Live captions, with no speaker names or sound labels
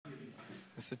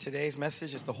So today's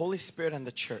message is the Holy Spirit and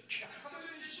the church.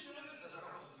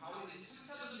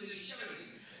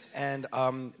 And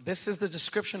this is the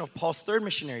description of Paul's third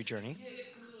missionary journey.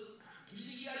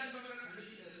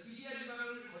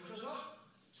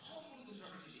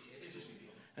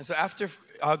 And so after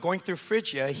going through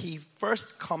Phrygia, he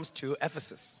first comes to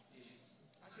Ephesus.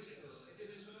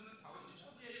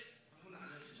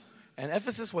 And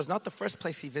Ephesus was not the first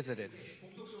place he visited.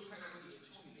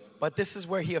 But this is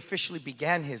where he officially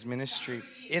began his ministry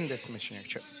in this missionary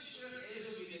trip.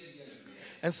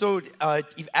 And so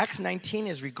Acts 19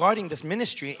 is regarding this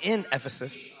ministry in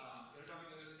Ephesus.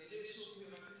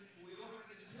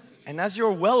 And as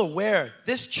you're well aware,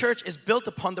 this church is built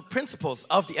upon the principles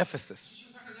of the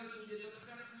Ephesus.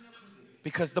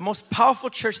 Because the most powerful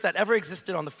church that ever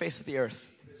existed on the face of the earth,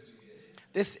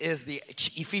 this is the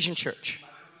Ephesian church.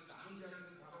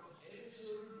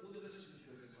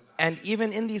 And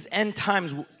even in these end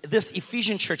times, this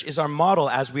Ephesian church is our model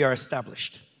as we are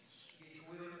established.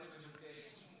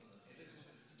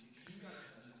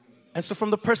 And so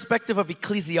from the perspective of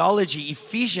ecclesiology,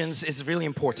 Ephesians is really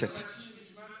important.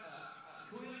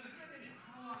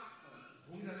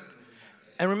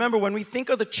 And remember, when we think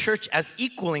of the church as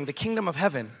equaling the kingdom of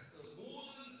heaven,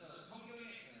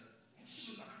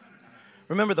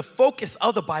 remember the focus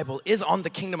of the Bible is on the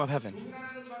kingdom of heaven.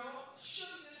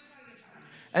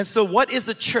 And so what is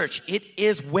the church? It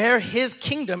is where his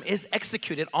kingdom is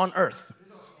executed on earth.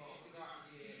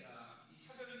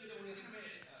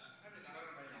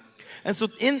 And so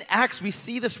in Acts, we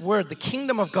see this word, the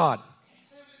kingdom of God.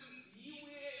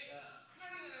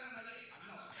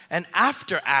 And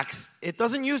after Acts, it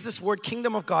doesn't use this word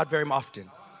kingdom of God very often.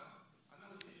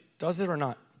 Does it or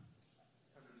not?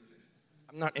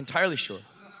 I'm not entirely sure.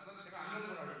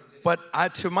 But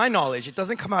to my knowledge, it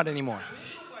doesn't come out anymore.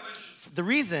 The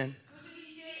reason,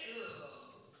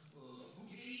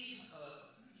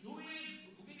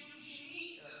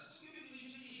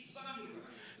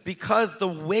 because the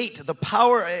weight, the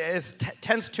power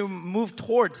tends to move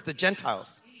towards the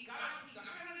Gentiles.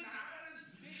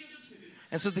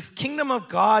 And so this kingdom of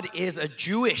God is a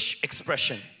Jewish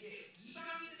expression.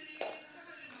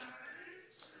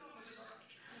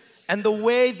 And the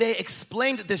way they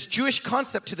explained this Jewish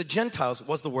concept to the Gentiles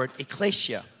was the word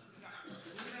ecclesia.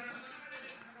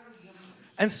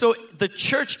 And so the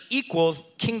church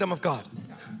equals kingdom of God.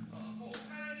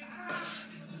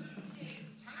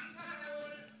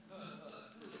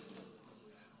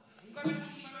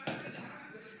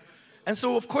 And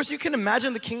so, of course, you can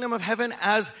imagine the kingdom of heaven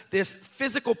as this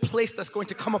physical place that's going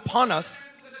to come upon us.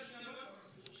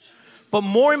 But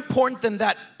more important than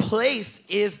that place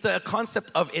is the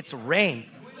concept of its reign.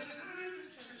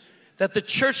 That the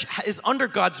church is under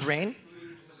God's reign.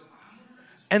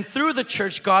 And through the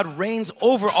church, God reigns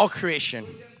over all creation.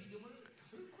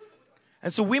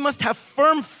 And so we must have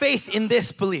firm faith in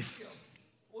this belief.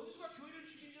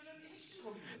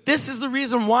 This is the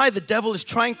reason why the devil is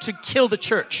trying to kill the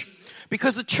church.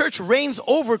 Because the church reigns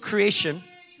over creation.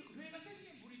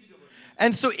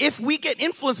 And so if we get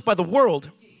influenced by the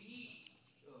world,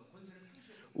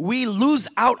 we lose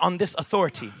out on this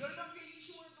authority.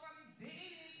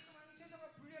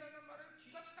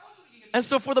 And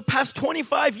so for the past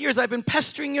 25 years, I've been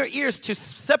pestering your ears to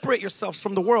separate yourselves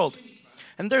from the world.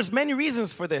 And there's many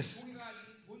reasons for this.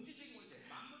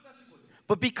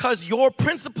 But because your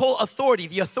principal authority,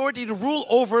 the authority to rule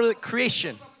over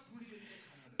creation,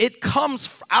 it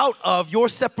comes out of your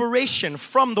separation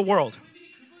from the world.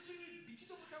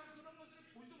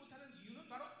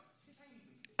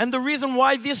 And the reason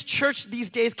why this church these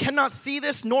days cannot see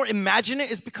this nor imagine it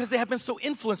is because they have been so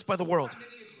influenced by the world.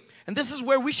 And this is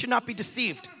where we should not be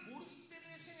deceived.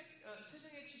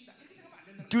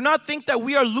 Do not think that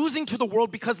we are losing to the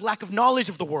world because lack of knowledge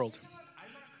of the world.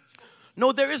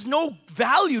 No, there is no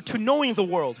value to knowing the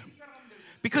world.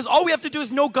 Because all we have to do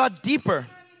is know God deeper.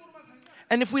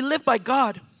 And if we live by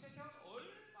God,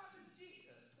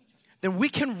 then we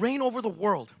can reign over the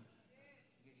world.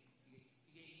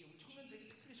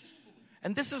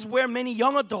 And this is where many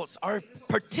young adults are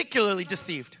particularly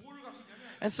deceived.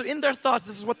 And so in their thoughts,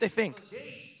 this is what they think.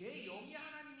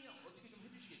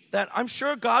 That I'm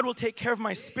sure God will take care of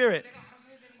my spirit,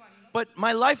 but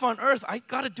my life on earth, I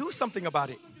got to do something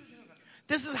about it.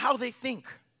 This is how they think.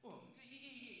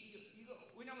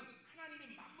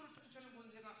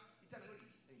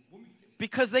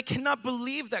 Because they cannot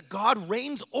believe that God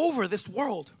reigns over this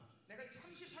world.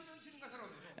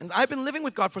 And I've been living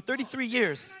with God for 33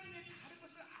 years.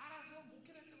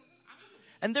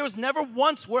 And there was never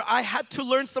once where I had to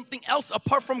learn something else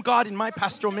apart from God in my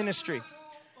pastoral ministry.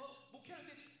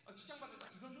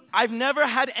 I've never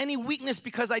had any weakness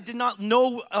because I did not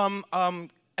know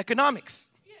economics.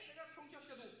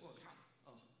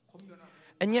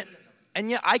 And yet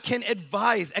I can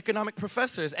advise economic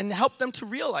professors and help them to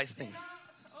realize things.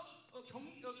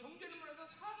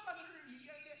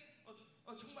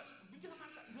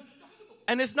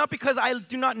 And it's not because I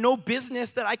do not know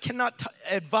business that I cannot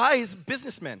advise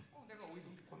businessmen.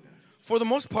 For the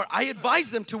most part, I advise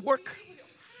them to work.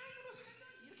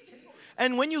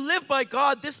 And when you live by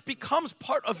God, this becomes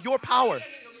part of your power.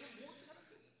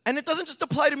 And it doesn't just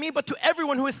apply to me, but to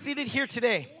everyone who is seated here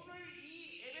today.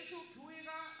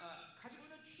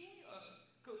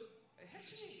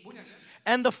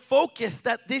 And the focus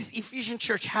that this Ephesian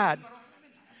church had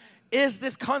is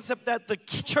this concept that the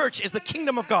church is the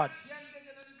kingdom of God.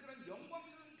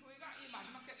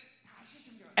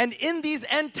 And in these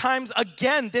end times,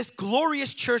 again, this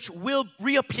glorious church will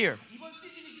reappear.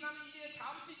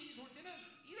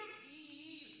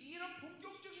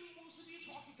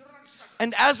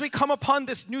 And as we come upon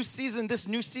this new season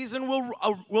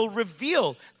will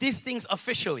reveal these things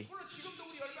officially.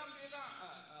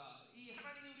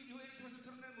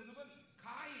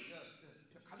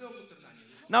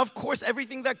 Now, of course,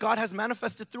 everything that God has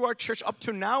manifested through our church up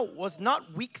to now was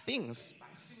not weak things.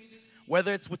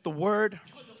 Whether it's with the word,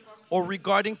 or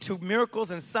regarding to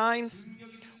miracles and signs,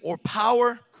 or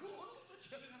power,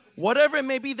 whatever it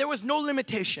may be, there was no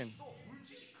limitation.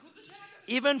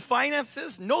 Even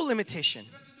finances, no limitation.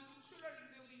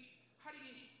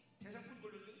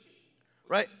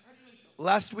 Right?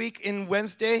 Last week in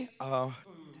Wednesday,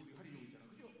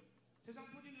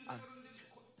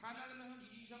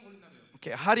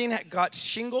 Harin got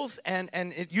shingles, and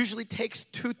it usually takes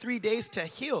 2-3 days to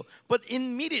heal. But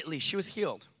immediately she was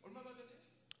healed.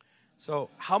 So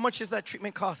how much does that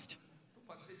treatment cost?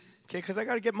 Okay, because I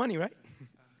got to get money, right?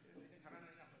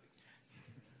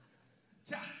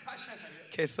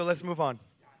 Okay, so let's move on.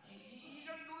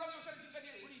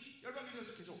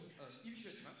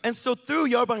 And so through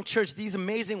Yeolbang Church, these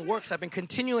amazing works have been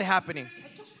continually happening.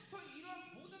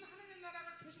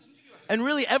 And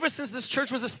really, ever since this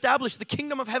church was established, the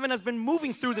kingdom of heaven has been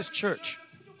moving through this church.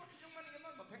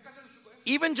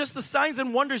 Even just the signs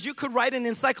and wonders, you could write an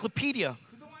encyclopedia.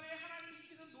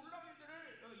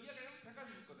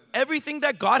 Everything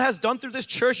that God has done through this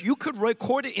church, you could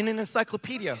record it in an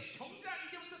encyclopedia.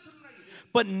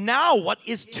 But now what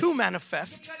is to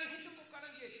manifest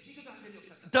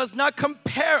does not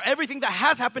compare, everything that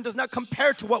has happened does not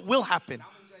compare to what will happen.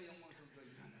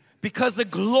 Because the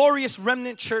glorious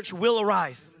remnant church will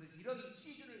arise.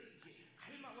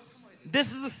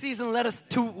 This is the season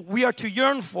we are to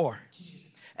yearn for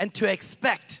and to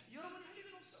expect.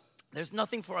 There's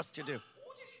nothing for us to do.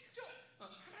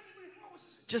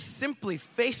 Just simply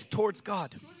face towards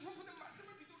God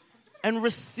and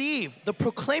receive the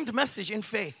proclaimed message in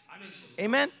faith.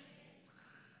 Amen?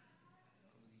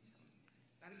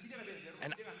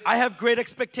 And I have great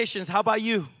expectations. How about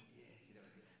you?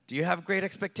 Do you have great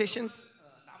expectations?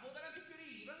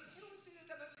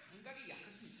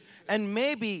 And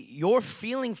maybe your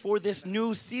feeling for this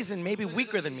new season may be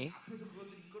weaker than me,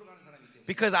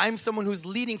 because I'm someone who's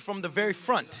leading from the very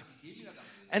front.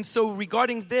 And so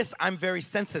regarding this, I'm very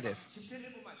sensitive.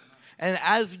 And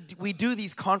as we do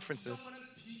these conferences,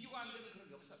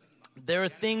 there are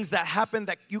things that happen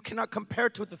that you cannot compare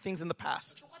to the things in the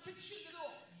past.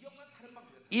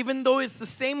 Even though it's the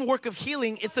same work of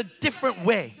healing, it's a different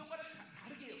way.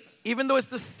 Even though it's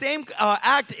the same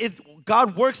act,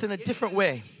 God works in a different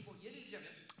way.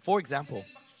 For example,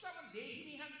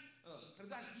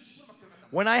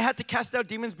 when I had to cast out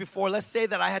demons before, let's say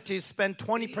that I had to spend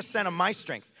 20% of my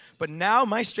strength. But now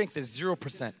my strength is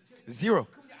 0%. Zero.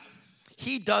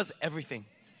 He does everything.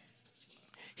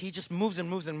 He just moves and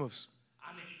moves and moves.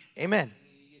 Amen.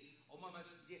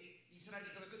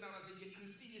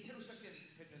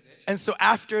 And so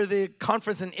after the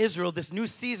conference in Israel, this new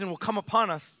season will come upon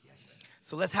us.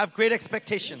 So let's have great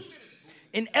expectations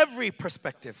in every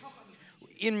perspective.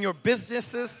 In your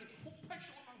businesses,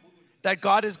 that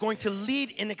God is going to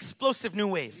lead in explosive new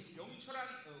ways.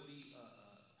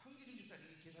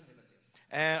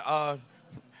 And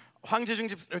Hwang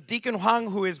Jae-jung, Deacon Hwang,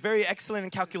 who is very excellent in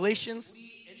calculations,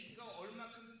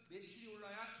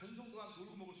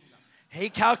 he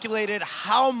calculated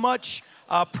how much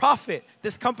profit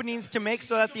this company needs to make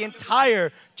so that the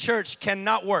entire church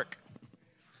cannot work.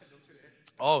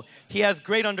 Oh, he has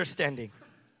great understanding.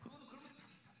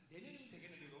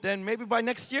 Then maybe by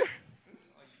next year?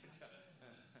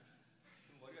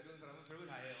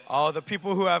 Oh, the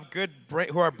people who have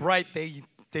who are bright,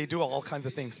 they do all kinds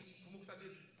of things.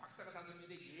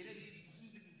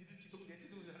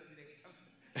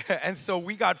 And so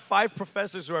we got 5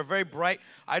 professors who are very bright.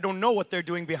 I don't know what they're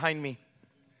doing behind me.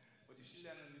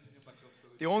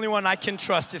 The only one I can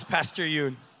trust is Pastor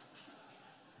Yoon.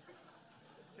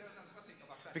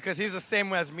 Because he's the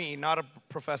same as me, not a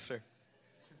professor.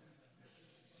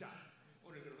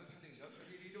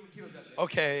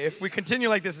 Okay, if we continue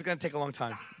like this, it's going to take a long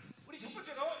time.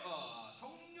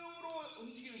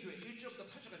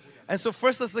 And so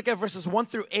first let's look at verses 1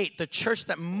 through 8, the church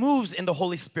that moves in the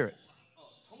Holy Spirit.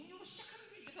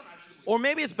 Or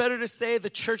maybe it's better to say the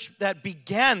church that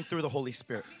began through the Holy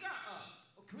Spirit.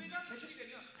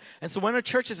 And so when a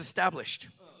church is established,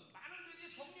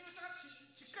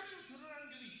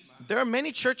 there are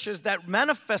many churches that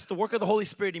manifest the work of the Holy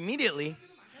Spirit immediately,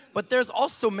 but there's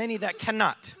also many that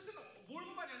cannot.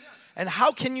 And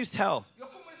how can you tell?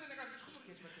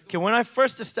 Okay, when I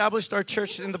first established our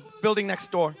church in the building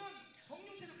next door,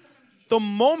 the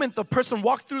moment the person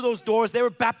walked through those doors, they were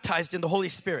baptized in the Holy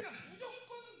Spirit.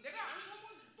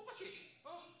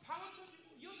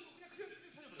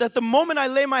 That the moment I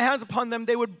lay my hands upon them,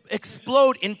 they would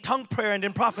explode in tongue prayer and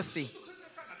in prophecy.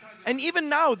 And even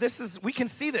now, we can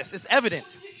see this. It's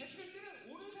evident.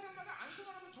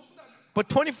 But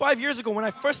 25 years ago, when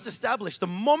I first established, the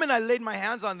moment I laid my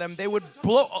hands on them, they would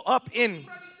blow up in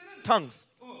tongues.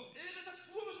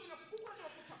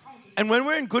 And when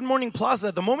we're in Good Morning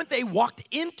Plaza, the moment they walked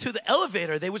into the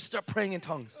elevator, they would start praying in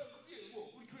tongues.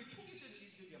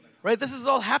 Right? This has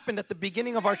all happened at the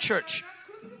beginning of our church.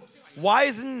 Why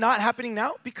is it not happening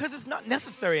now? Because it's not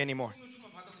necessary anymore.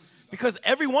 Because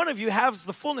every one of you has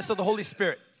the fullness of the Holy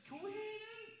Spirit.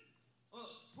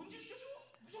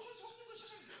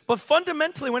 But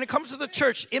fundamentally, when it comes to the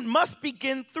church, it must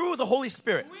begin through the Holy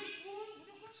Spirit.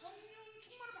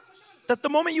 That the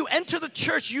moment you enter the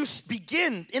church, you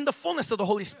begin in the fullness of the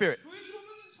Holy Spirit.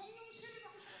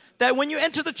 That when you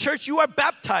enter the church, you are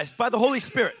baptized by the Holy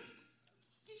Spirit.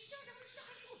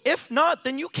 If not,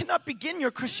 then you cannot begin your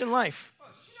Christian life.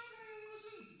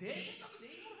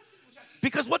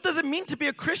 Because what does it mean to be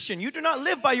a Christian? You do not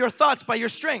live by your thoughts, by your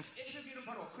strength.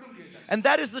 And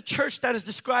that is the church that is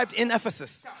described in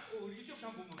Ephesus.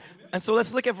 And so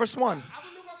let's look at verse 1.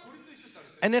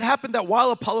 And it happened that while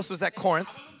Apollos was at Corinth,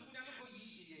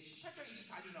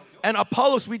 and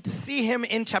Apollos, we see him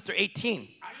in chapter 18.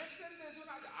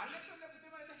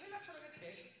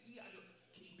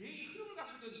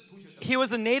 He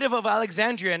was a native of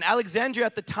Alexandria, and Alexandria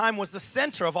at the time was the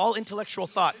center of all intellectual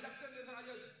thought.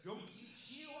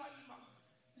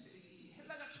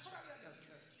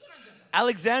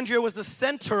 Alexandria was the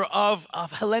center of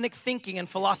Hellenic thinking and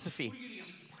philosophy.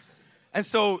 And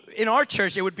so in our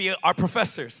church, it would be our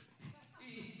professors.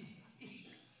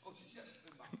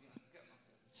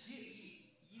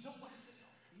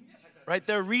 Right?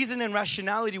 Their reason and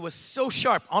rationality was so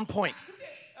sharp, on point.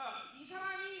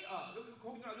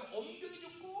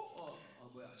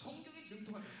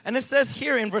 And it says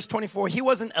here in verse 24, he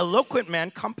was an eloquent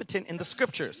man, competent in the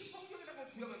scriptures.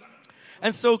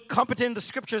 And so competent in the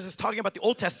scriptures is talking about the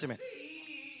Old Testament.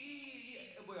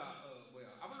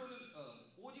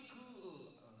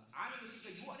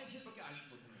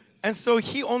 And so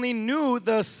he only knew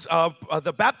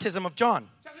the baptism of John.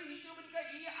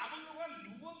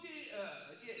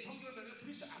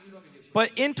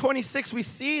 But in 26, we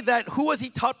see that who was he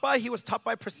taught by? He was taught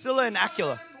by Priscilla and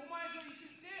Aquila.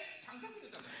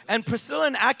 And Priscilla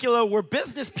and Aquila were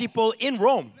business people in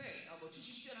Rome.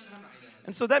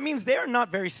 And so that means they are not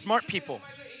very smart people.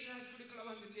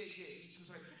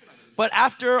 But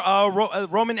after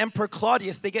Roman Emperor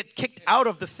Claudius, they get kicked out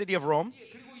of the city of Rome.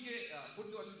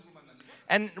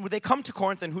 And they come to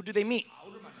Corinth, and who do they meet?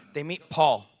 They meet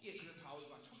Paul.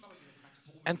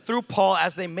 And through Paul,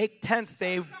 as they make tents,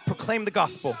 they proclaim the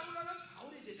gospel.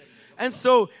 And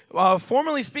so,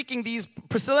 formally speaking, these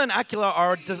Priscilla and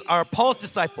Aquila are Paul's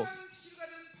disciples.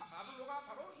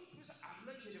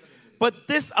 But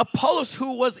this Apollos,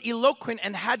 who was eloquent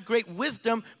and had great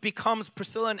wisdom, becomes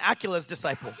Priscilla and Aquila's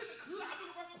disciple.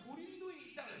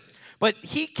 But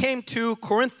he came to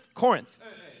Corinth.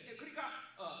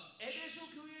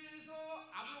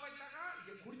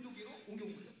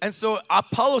 And so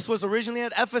Apollos was originally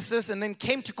at Ephesus and then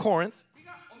came to Corinth.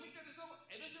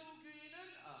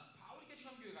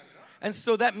 And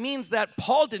so that means that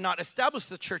Paul did not establish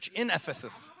the church in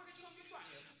Ephesus.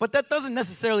 But that doesn't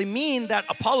necessarily mean that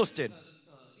Apollos did.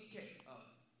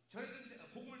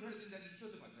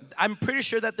 I'm pretty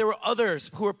sure that there were others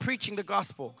who were preaching the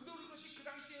gospel.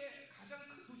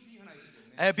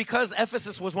 Because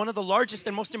Ephesus was one of the largest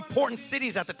and most important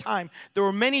cities at the time, there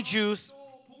were many Jews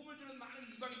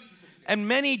and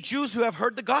many Jews who have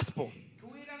heard the gospel.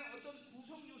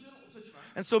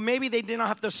 And so maybe they did not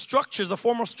have the structures, the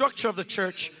formal structure of the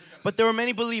church, but there were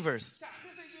many believers. 자,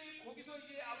 그래서 이제 거기서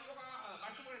이제 아볼로가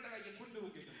말씀을 했다가 이제 고린도로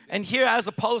오게 됩니다. And here, as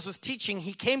Apollos was teaching,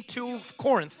 he came to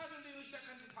Corinth. 사도행전을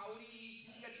시작한 바울이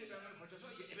김기가 제방을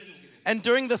거쳐서 이제 에베소 오게 됩니다. And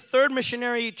during the third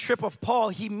missionary trip of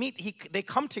Paul, they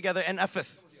come together in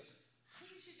Ephesus. 한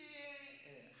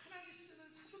시대에 하나님이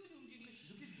쓰는 사도들이 움직이는 게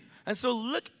느껴집니다. And so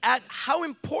look at how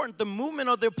important the movement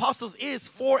of the apostles is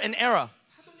for an era.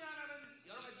 사도냐 하나는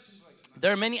여러 가지 증거가 있지만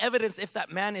There are many evidence if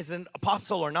that man is an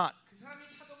apostle or not. 그 사람이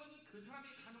사도는 그 사람이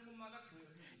가는 곳마다 그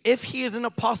If he is an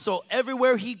apostle,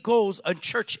 everywhere he goes, a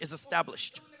church is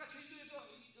established. 내가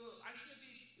제주도에서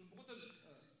아시다시피 묵었던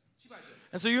집 알죠?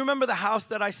 And so you remember the house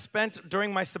that I spent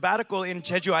during my sabbatical in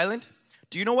Jeju Island?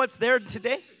 Do you know what's there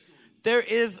today? There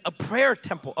is a prayer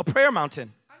temple, a prayer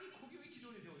mountain. 아니 거기 왜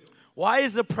기존에 세워요? Why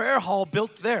is a prayer hall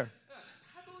built there?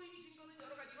 사도의 증거는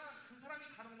여러 가지지만 그 사람이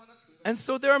가는 곳마다 그 And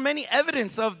so there are many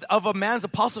evidence of a man's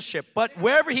apostleship, but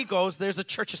wherever he goes, there's a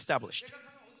church established. 내가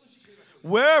가면 어느 곳이 교회가 있어요?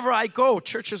 Wherever I go,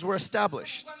 churches were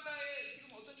established. 우간다에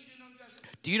지금 어떤 일이 일어나는 줄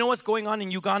아세요? Do you know what's going on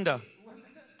in Uganda?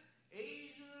 우간다는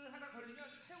에이즈 하나 걸리면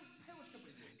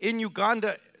사형시켜버린대요. In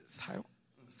Uganda, 사형?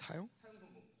 사형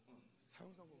성공.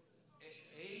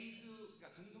 에이즈 그러니까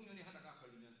동성연애 하다가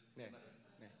걸리면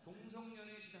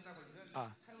동성연애 진짜 하다 걸리면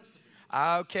사형을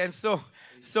시켜버린대요. Okay, and so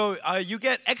you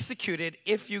get executed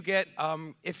if you get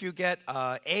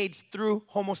AIDS through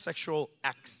homosexual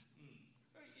acts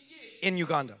이게 in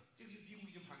Uganda.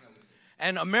 미국이 좀 방해하고 있어요.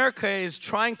 And America is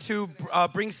trying to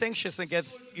bring sanctions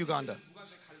against Uganda.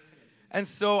 우간다에 갈 뻔했어요. And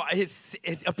so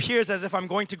it appears as if I'm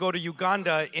going to go to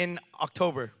Uganda in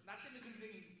October. 나 때문에 그렇게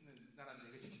생긴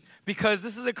나라인데 그렇지? Because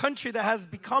this is a country that has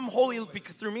become holy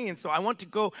through me, and so I want to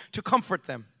go to comfort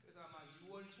them. 그래서 아마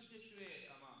 6월 첫째 주에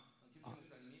아마 김성현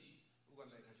목사님이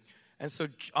우간다에 가시죠. And so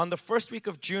on the first week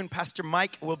of June, Pastor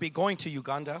Mike will be going to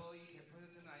Uganda. 거의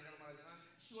 100%는 아니라고 말하지만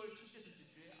 10월 첫째 둘째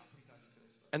주에 아프리카 가실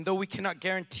거예요. And though we cannot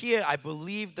guarantee it, I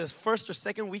believe the first or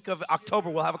second week of October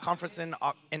we'll have a conference in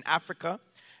Africa.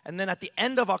 And then at the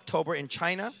end of October in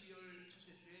China. 12월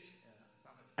첫째 주에 사바.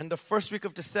 And the first week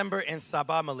of December in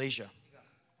Sabah, Malaysia. 그러니까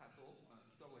다또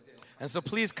기도하고 계세요. And so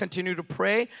please continue to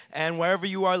pray. And wherever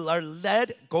you are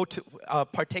led, go to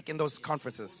partake in those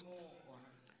conferences.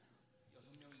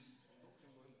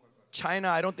 China,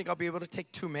 I don't think I'll be able to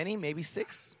take too many, maybe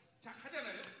 6. 자,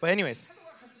 가잖아요. But anyways.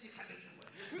 사도가 갔으니 가야 되는 거예요.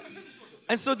 교회가 세울 수밖에 없어요.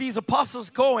 And so these apostles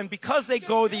go, and because they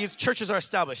go, these churches are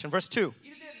established. In verse 2.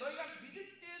 이르되 너희가 믿을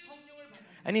때 성령을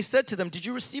받는. And he said to them, did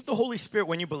you receive the Holy Spirit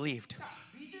when you believed? 자,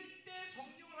 믿을 때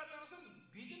성령을 받는 것은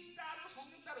믿음 따로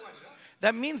성령 따로가 아니라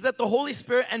That means that the Holy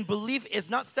Spirit and belief is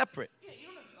not separate. 예,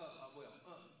 이거는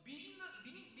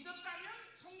믿었다면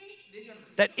성령이 내주하는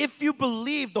거예요. That if you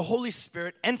believe, the Holy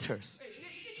Spirit enters. 이게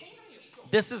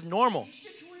정상이에요. This is normal. 이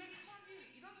시대 교회의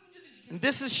타락이 이런 문제들이 있기 And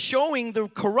this is showing the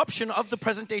corruption of the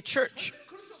present day church. 때문에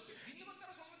그럴 수 없어요. 믿는 것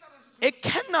따라 성령 따라 해서 It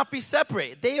cannot be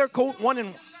separated. They are one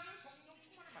in. 성령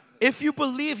충만을 받는 거예요. If you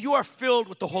believe, you are filled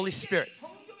with the Holy Spirit.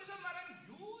 성경에서 말하는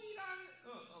유일한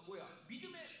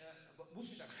믿음의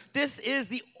모습이다. This is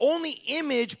the only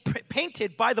image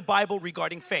painted by the Bible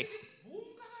regarding faith.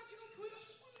 뭔가 지금 교회가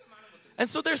속고 많은 것들. And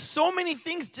so there's so many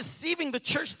things deceiving the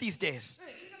church these days.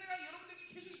 그러니까 내가 여러분들에게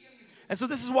계속 얘기하는 게 And so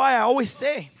this is why I always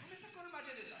say, 담의 사건을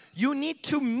맞아야 된다. you need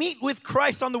to meet with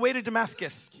Christ on the way to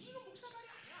Damascus. 이거 목사 말이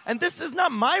아니야. And this is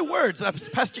not my words,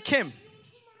 Pastor Kim.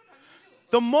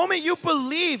 The moment you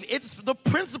believe, it's the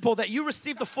principle that you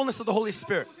receive the fullness of the Holy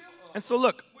Spirit. And so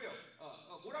look, 뭐요?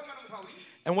 뭐라고 말하는 바울이?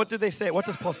 and what did they say? What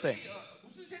does Paul say?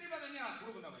 무슨 세례 받았냐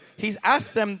물어본단 말이에요. He's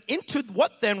asked them, into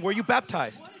what then were you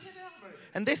baptized? 요한의 세례라고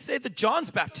말해요. And they say the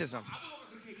John's baptism. 아도가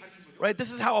그렇게 가르친 거죠. Right?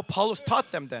 This is how Apollos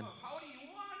taught them then. 바울이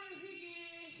요한의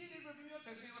회개에 세례를 받으며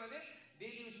백성이 말하되 내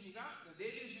되시니가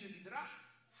내 되시는 믿으라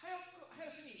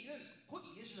하였으니 이는 곧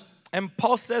예수다. And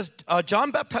Paul says,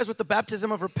 John baptized with the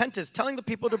baptism of repentance, telling the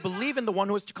people to believe in the one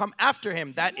who is to come after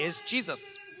him, that is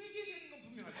Jesus. 회개에 세는 건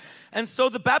분명하다. And so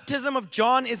the baptism of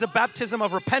John is a baptism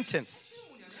of repentance.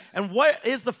 And what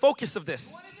is the focus of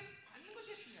this? 요한의 세례 받는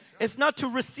것이 중요하다. It's not to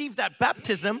receive that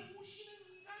baptism,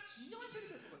 오시는 이가 진정한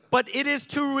세례를 받을 거다. but it is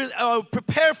to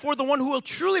prepare for the one who will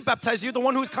truly baptize you, the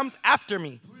one who comes after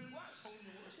me. 불과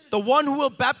성령으로 세례. The one who will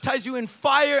baptize you in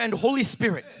fire and Holy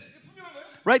Spirit. 이게 분명한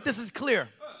거예요. Right? This is clear.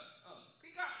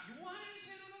 그러니까 요한의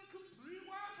세례는 그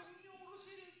불과 성령으로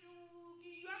세례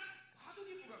주기 위한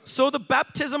과도기에 불과한 거예요. So the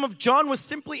baptism of John was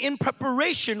simply in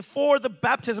preparation for the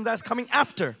baptism that's coming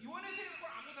after. 요한의 세례는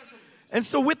아무것도 할 수 없는 거예요. And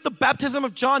so with the baptism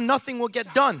of John, nothing will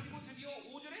get done. 그리고 드디어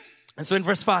 5절에 And so in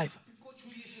verse 5, 듣고 주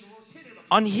예수로 세례를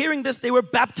받고 on hearing this, they were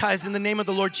baptized in the name of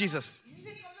the Lord Jesus.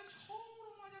 인생 가운데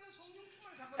처음으로 맞이하는 성령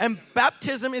충만의 사건. And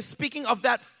baptism is speaking of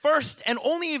that first and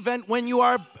only event when you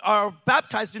are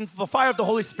baptized in the fire of the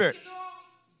Holy Spirit.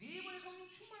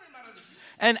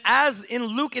 And as in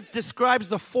Luke, it describes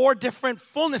the 4 different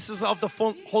fullnesses of the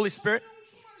Holy Spirit.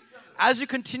 As you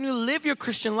continue to live your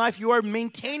Christian life, you are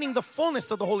maintaining the fullness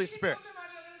of the Holy Spirit.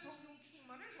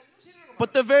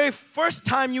 But the very first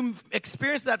time you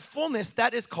experience that fullness,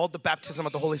 that is called the baptism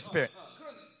of the Holy Spirit.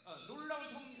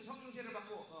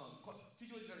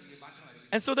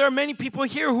 And so there are many people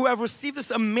here who have received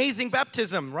this amazing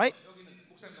baptism, right?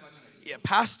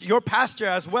 Yeah, your pastor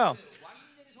as well.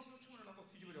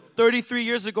 33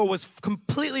 years ago was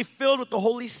completely filled with the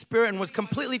Holy Spirit and was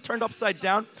completely turned upside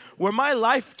down, where my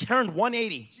life turned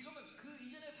 180.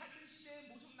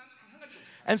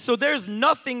 And so there's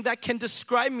nothing that can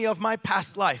describe me of my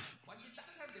past life.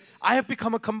 I have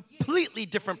become a completely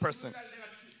different person.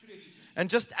 And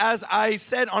just as I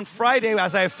said on Friday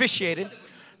as I officiated,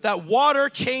 that water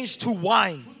changed to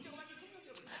wine.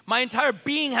 My entire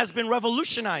being has been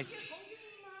revolutionized.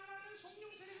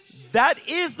 That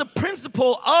is the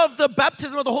principle of the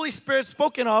baptism of the Holy Spirit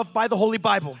spoken of by the Holy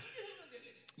Bible.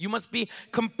 You must be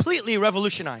completely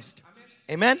revolutionized.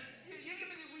 Amen?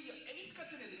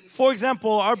 For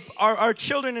example, our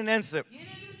children in NSIP,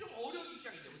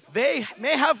 they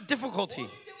may have difficulty.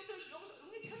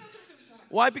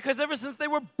 Why? Because ever since they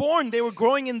were born, they were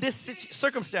growing in these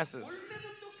circumstances.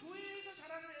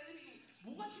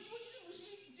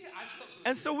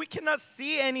 And so we cannot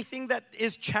see anything that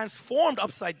is transformed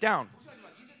upside down.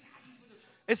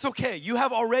 It's okay. You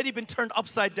have already been turned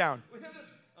upside down.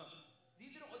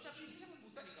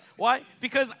 Why?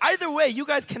 Because either way, you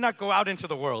guys cannot go out into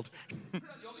the world.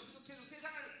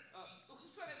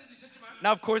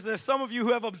 Now, of course, there's some of you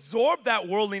who have absorbed that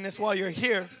worldliness while you're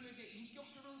here.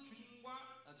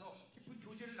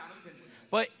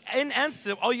 But in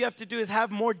NSIP, all you have to do is have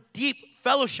more deep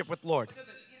fellowship with Lord.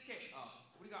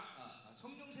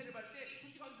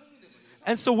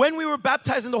 And so when we were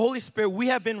baptized in the Holy Spirit, we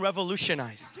have been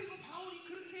revolutionized.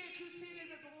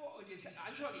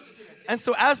 And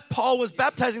so as Paul was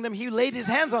baptizing them, he laid his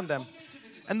hands on them.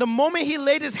 And the moment he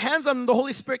laid his hands on them, the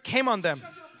Holy Spirit came on them.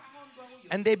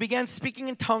 And they began speaking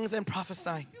in tongues and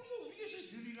prophesying.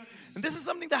 And this is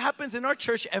something that happens in our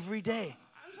church every day.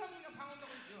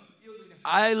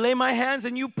 I lay my hands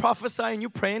and you prophesy and you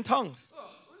pray in tongues.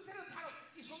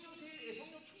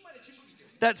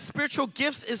 That spiritual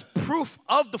gifts is proof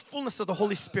of the fullness of the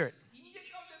Holy Spirit.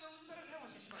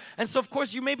 And so, of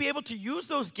course, you may be able to use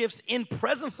those gifts in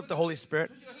presence of the Holy Spirit,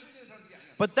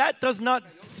 but that does not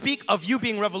speak of you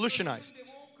being revolutionized.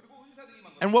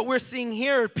 And what we're seeing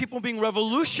here are people being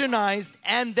revolutionized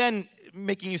and then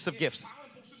making use of gifts.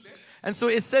 And so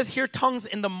it says here tongues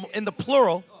in the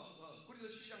plural,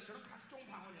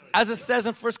 as it says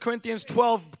in 1 Corinthians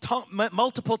 12,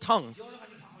 multiple tongues.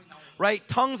 Right?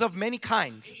 Tongues of many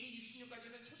kinds.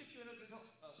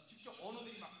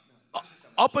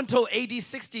 Up until AD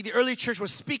 60, the early church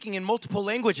was speaking in multiple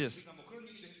languages.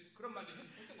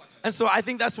 And so I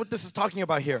think that's what this is talking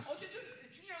about here.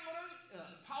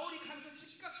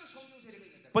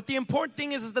 But the important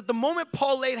thing is that the moment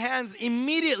Paul laid hands,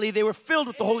 immediately they were filled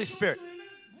with the Holy Spirit.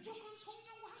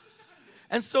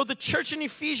 And so the church in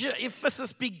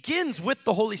Ephesus begins with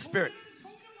the Holy Spirit.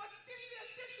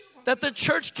 That the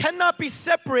church cannot be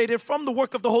separated from the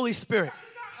work of the Holy Spirit.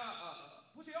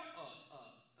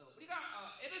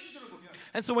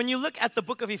 And so when you look at the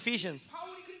book of Ephesians,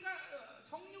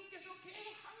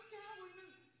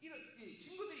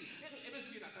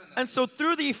 and so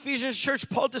through the Ephesians church,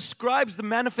 Paul describes the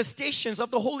manifestations of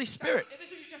the Holy Spirit.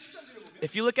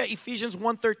 If you look at Ephesians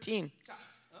 1:13.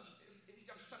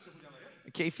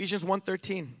 Okay, Ephesians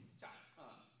 1:13.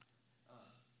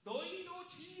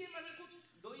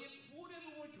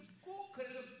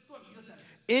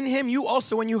 In him you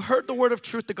also, when you heard the word of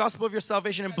truth, the gospel of your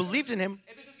salvation, and believed in him.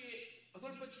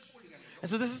 And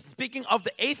so this is speaking of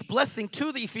the 8th blessing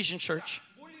to the Ephesian church.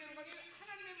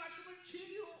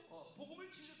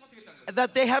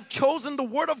 That they have chosen the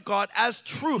word of God as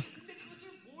truth.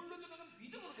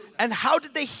 And how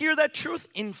did they hear that truth?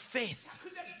 In faith.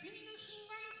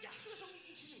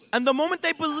 And the moment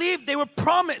they believed, they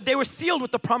were sealed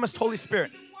with the promised Holy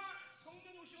Spirit.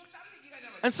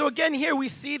 And so again here we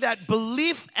see that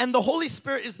belief and the Holy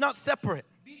Spirit is not separate.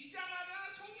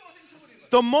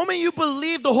 The moment you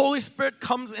believe, the Holy Spirit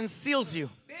comes and seals you.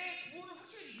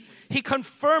 He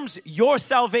confirms your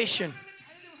salvation.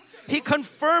 He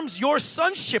confirms your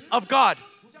sonship of God.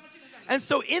 And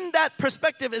so in that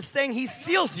perspective is saying He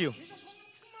seals you.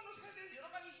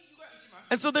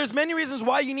 And so there's many reasons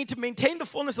why you need to maintain the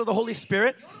fullness of the Holy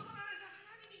Spirit.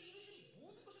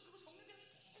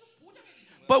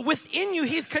 But within you,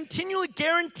 He's continually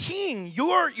guaranteeing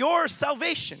your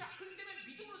salvation. 자, 그렇기 때문에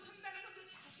믿음으로 산다는 건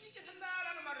자신 있게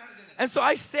산다라는 말을 하는데 And so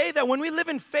I say that when we live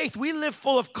in faith, we live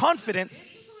full of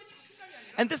confidence. 스스로의 자신감이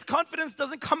아니라 And this confidence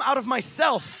doesn't come out of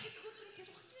myself.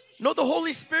 No, the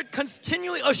Holy Spirit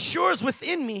continually assures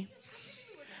within me.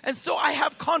 And so I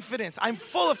have confidence. I'm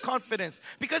full of confidence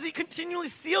because He continually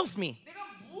seals me. 내가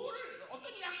뭐를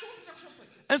어떤 약속을 붙잡고 싶어요.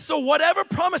 And so whatever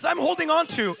promise I'm holding on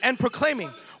to and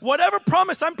proclaiming, whatever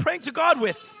promise I'm praying to God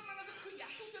with, 그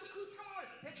약속대로 그 상황을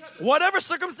대처하도록 whatever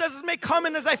circumstances may come,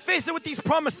 and as I face it with these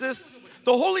promises,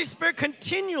 the Holy Spirit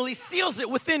continually seals it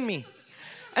within me.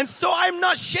 And so I'm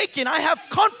not shaken. I have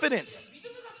confidence.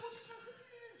 믿음을 갖고 잠깐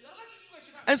흔들리는 여러 가지 이유가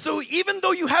있지만 And so even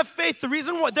though you have faith,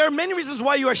 there are many reasons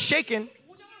why you are shaken.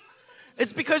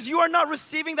 It's because you are not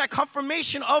receiving that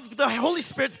confirmation of the Holy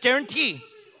Spirit's guarantee.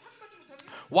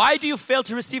 Why do you fail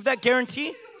to receive that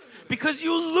guarantee? Because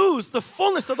you lose the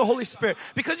fullness of the Holy Spirit.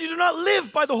 Because you do not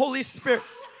live by the Holy Spirit.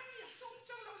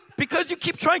 Because you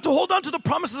keep trying to hold on to the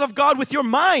promises of God with your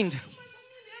mind.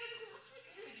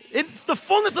 It's the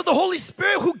fullness of the Holy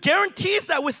Spirit who guarantees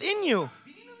that within you.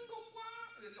 믿는 것과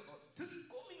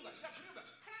듣고 믿는 것. 그러니까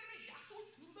하나님의 약속을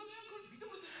들으면 그걸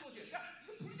믿음으로 듣는 것이에요. 그러니까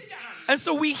이거 불되지 않아. And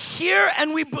so we hear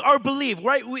and we are believe,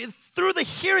 right? Through the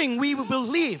hearing, we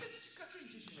believe.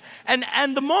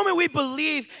 And the moment we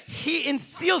believe, He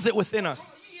seals it within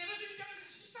us. 이 예배소 1장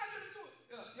 14절은 또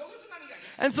여기서 끝나는 게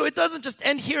아니야. And so it doesn't just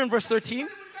end here in verse 13,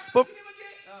 but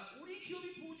우리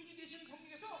기업이 보증이 되신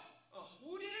성경에서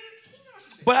우리를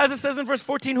속량하신대. But as it says in verse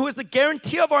 14, who is the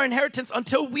guarantee of our inheritance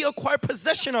until we acquire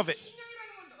possession of it.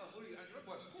 속량이라는 건 우리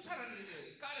뭐야? 후사라는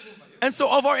게 까내서 말이에요. And so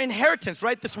of our inheritance,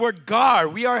 right? This word gar,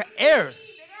 we are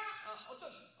heirs. 내가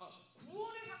어떤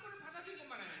구원의 사건을 받아들인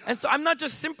것만 아니라 And so I'm not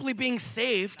just simply being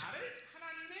saved. 나를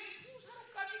하나님의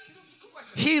후사로까지 계속 이끌고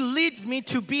가시는 He leads me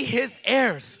to be His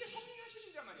heirs. 게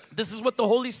성령하시는 말이야. This is what the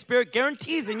Holy Spirit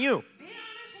guarantees in you. 내 안에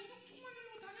성령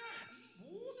충만하지 못하면 이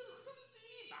모든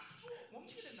흐름들이 막히고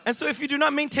멈추게 된다. And so if you do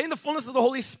not maintain the fullness of the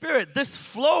Holy Spirit, this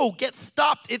flow gets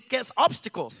stopped. It gets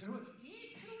obstacles. 이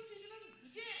새로운 시즌은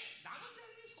이제 남은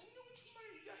자에게 성령 충만을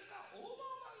유지하기가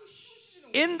어마어마하게 쉬운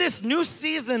시즌인 거예요. In this new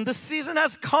season, the season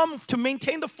has come to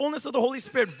maintain the fullness of the Holy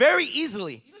Spirit very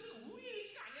easily. 이것은 우리의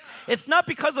의지가 아니야. It's not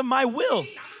because of my will.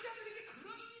 남은 자들에게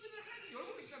그런 시즌을 하나님께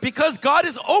열고 계시다. Because God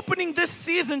is opening this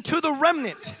season to the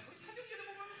remnant.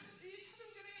 사도행전에 보면 이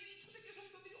사도행전에 이 초대교회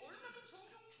성도들이 얼마큼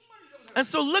성령 충만을 유지하고 살아요. And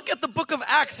so look at the book of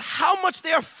Acts, how much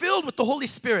they are filled with the Holy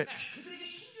Spirit. 그들에게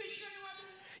순교의 시간이 와도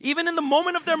Even in the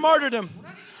moment of their martyrdom,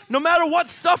 no matter what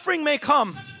suffering may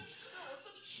come,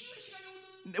 어떤 치유의 시간이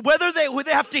오든 whether they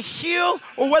have to heal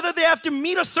or whether they have to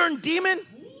meet a certain demon,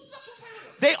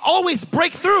 they always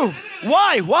break through.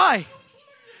 Why? Why?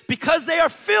 Because they are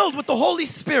filled with the Holy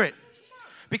Spirit.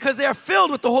 Because they are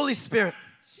filled with the Holy Spirit.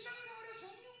 신앙생활에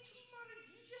성령 충만을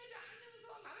유지하지 않으면서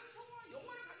나는 성령과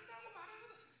영광을 받는다고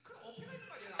말하는 그 어폐가 있는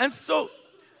말이야.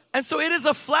 And so it is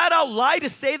a flat out lie to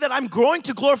say that I'm growing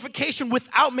to glorification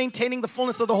without maintaining the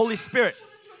fullness of the Holy Spirit.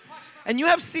 And you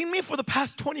have seen me for the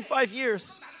past 25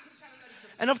 years.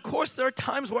 And of course, there are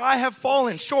times where I have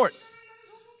fallen short.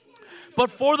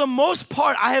 But for the most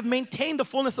part, I have maintained the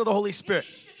fullness of the Holy Spirit.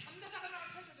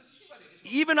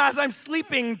 Even as I'm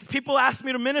sleeping, people ask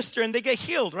me to minister and they get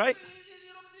healed, right?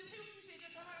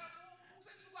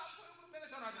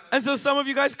 And so some of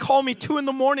you guys call me 2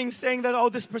 a.m. saying that, oh,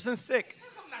 this person's sick.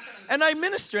 And I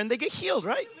minister and they get healed,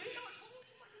 right?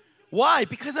 Why?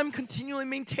 Because I'm continually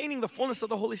maintaining the fullness of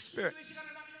the Holy Spirit.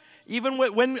 Even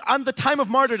when on the time of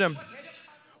martyrdom,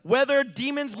 whether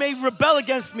demons may rebel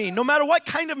against me, no matter what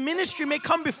kind of ministry may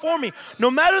come before me,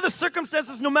 no matter the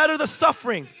circumstances, no matter the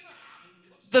suffering,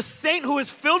 the saint who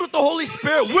is filled with the Holy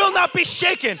Spirit will not be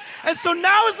shaken. And so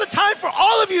now is the time for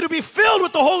all of you to be filled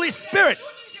with the Holy Spirit.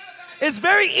 It's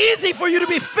very easy for you to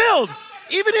be filled.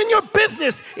 Even in your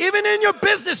business,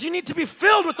 you need to be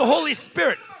filled with the Holy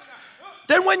Spirit.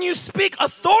 Then when you speak,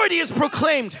 authority is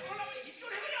proclaimed.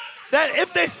 That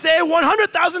if they say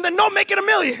 100,000, then no, make it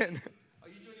 1,000,000.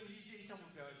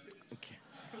 Okay.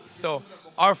 So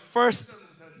our first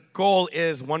goal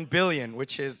is 1 billion,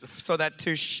 which is so that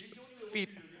to feed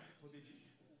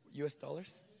US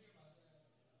dollars.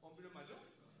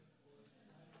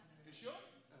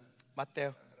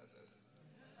 맞대요.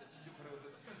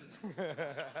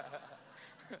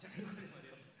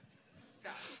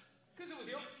 자, 그래서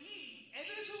보세요. 이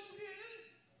에베소 교회는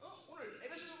오늘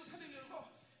에베소 사도행전에서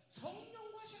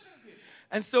성령과 시작하는 교회.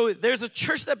 And so there's a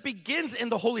church that begins in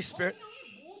the Holy Spirit.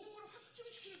 성령이 모든 걸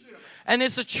확증시키는 교회라고. And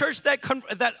it's a church that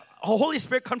Holy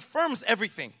Spirit confirms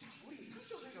everything.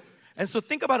 And so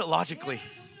think about it logically.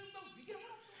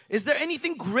 Is there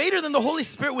anything greater than the Holy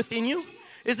Spirit within you?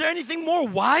 Is there anything more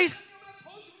wise?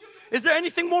 Is there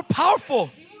anything more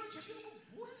powerful?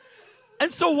 And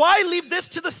so why leave this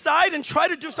to the side and try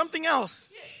to do something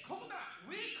else?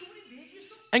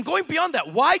 And going beyond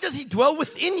that, why does he dwell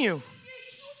within you?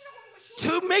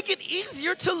 To make it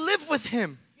easier to live with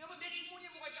him.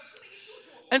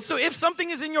 And so if something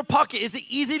is in your pocket, is it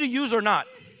easy to use or not?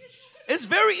 It's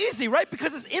very easy, right?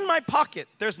 Because it's in my pocket.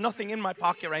 There's nothing in my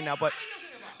pocket right now, but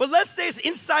let's say it's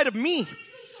inside of me.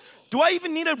 Do I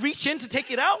even need to reach in to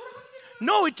take it out?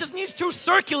 No, it just needs to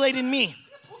circulate in me.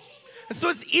 And so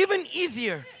it's even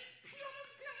easier.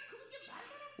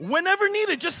 Whenever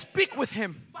needed, just speak with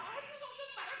him.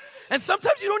 And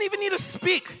sometimes you don't even need to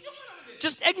speak.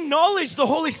 Just acknowledge the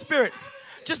Holy Spirit.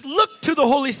 Just look to the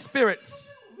Holy Spirit.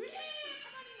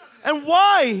 And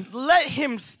why let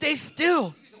him stay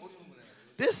still?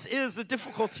 This is the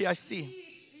difficulty I see.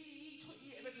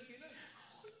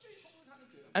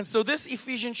 And so this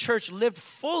Ephesian church lived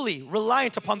fully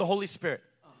reliant upon the Holy Spirit.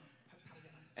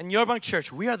 And Yeolbang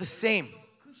Church, we are the same.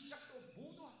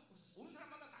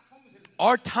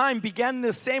 Our time began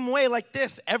the same way like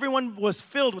this. Everyone was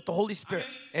filled with the Holy Spirit.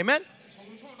 Amen?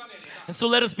 And so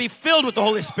let us be filled with the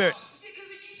Holy Spirit.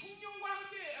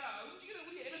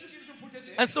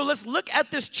 And so let's look at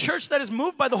this church that is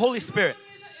moved by the Holy Spirit.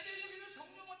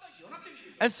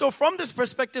 And so from this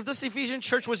perspective, this Ephesian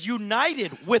church was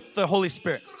united with the Holy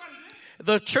Spirit.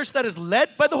 The church that is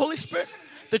led by the Holy Spirit,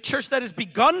 the church that is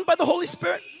begun by the Holy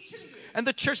Spirit, and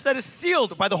the church that is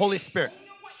sealed by the Holy Spirit.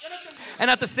 And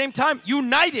at the same time,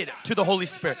 united to the Holy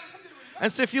Spirit.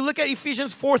 And so if you look at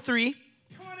Ephesians 4:3,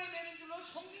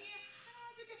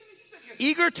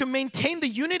 eager to maintain the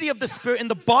unity of the Spirit in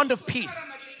the bond of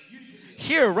peace.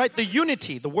 Here, right, the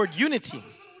unity, the word unity.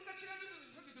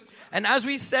 And as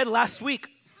we said last week,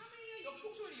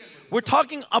 we're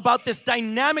talking about this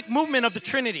dynamic movement of the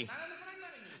Trinity.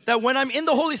 That when I'm in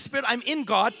the Holy Spirit, I'm in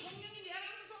God.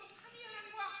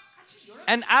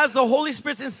 And as the Holy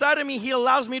Spirit's inside of me, he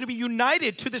allows me to be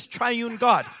united to this triune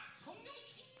God.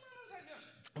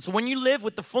 So when you live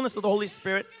with the fullness of the Holy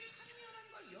Spirit,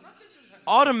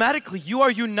 automatically you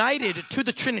are united to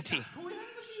the Trinity.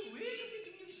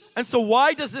 And so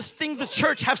why does this thing, the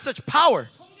church, have such power?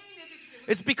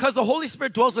 It's because the Holy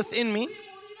Spirit dwells within me.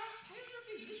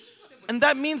 And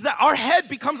that means that our head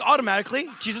becomes automatically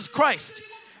Jesus Christ.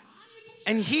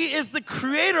 And he is the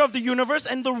creator of the universe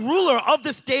and the ruler of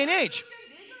this day and age.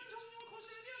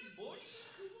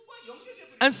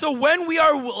 And so when we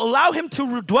allow him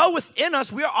to dwell within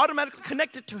us, we are automatically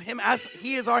connected to him as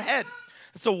he is our head.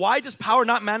 So why does power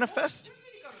not manifest?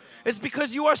 It's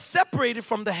because you are separated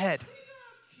from the head.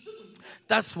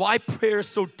 That's why prayer is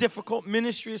so difficult,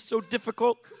 ministry is so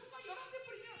difficult.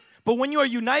 But when you are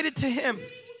united to him,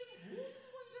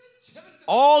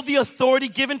 all the authority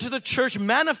given to the church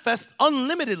manifests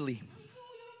unlimitedly.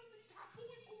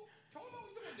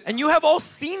 And you have all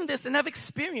seen this and have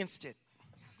experienced it.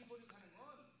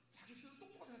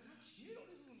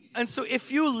 And so if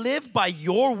you live by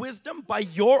your wisdom, by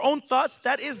your own thoughts,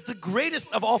 that is the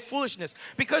greatest of all foolishness.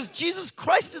 Because Jesus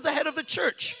Christ is the head of the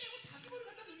church.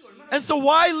 And so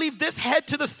why leave this head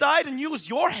to the side and use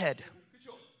your head?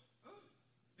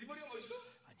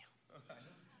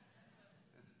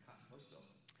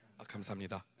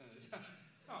 감사합니다.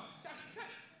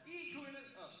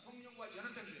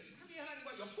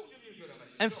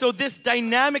 And so this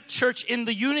dynamic church in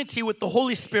the unity with the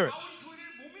Holy Spirit.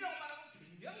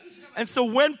 And so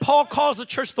when Paul calls the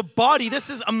church the body, this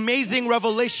is amazing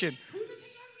revelation.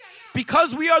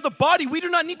 Because we are the body, we do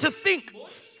not need to think.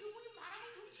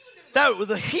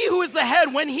 That he who is the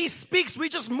head, when he speaks, we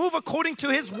just move according to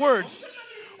his words.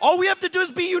 All we have to do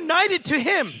is be united to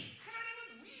him.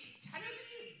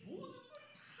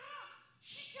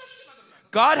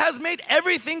 God has made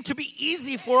everything to be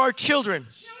easy for our children.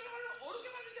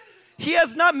 He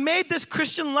has not made this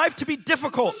Christian life to be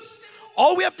difficult.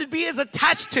 All we have to be is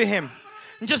attached to him.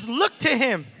 And just look to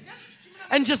him.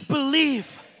 And just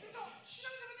believe.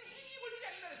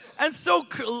 And so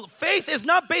faith is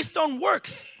not based on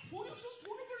works.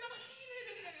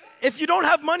 If you don't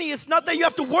have money, it's not that you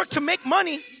have to work to make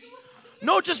money.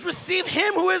 No, just receive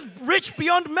him who is rich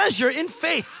beyond measure in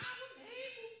faith.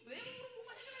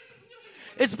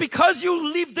 It's because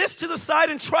you leave this to the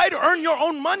side and try to earn your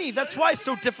own money. That's why it's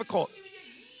so difficult.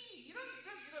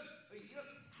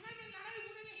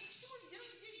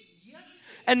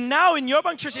 And now in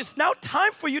Yeolbang Church, it's now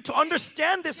time for you to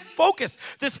understand this focus,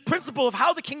 this principle of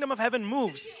how the kingdom of heaven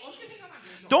moves.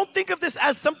 Don't think of this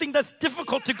as something that's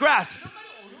difficult to grasp.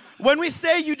 When we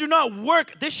say you do not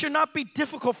work, this should not be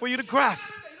difficult for you to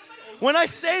grasp. When I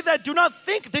say that do not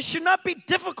think, this should not be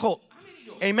difficult.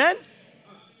 Amen?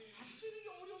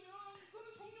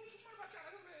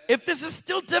 If this is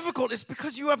still difficult, it's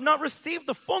because you have not received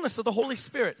the fullness of the Holy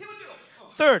Spirit.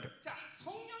 Third, 자,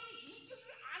 성령이 인격을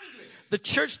아는 교회. the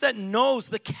church that knows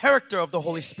the character of the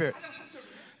Holy Spirit.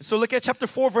 So look at chapter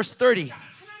 4, verse 30. 하나님의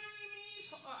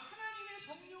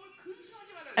성령을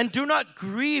근심하지 말라. And do not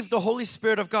grieve the Holy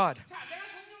Spirit of God. 자, 내가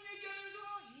성령 얘기하면서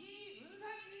이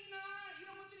은사들이나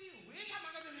이런 것들이 왜 다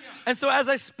망가졌느냐? And so as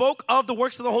I spoke of the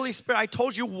works of the Holy Spirit, I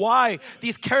told you why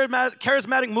these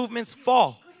charismatic movements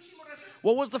fall.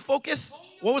 What was the focus?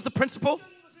 What was the principle?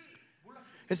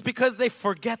 It's because they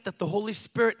forget that the Holy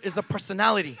Spirit is a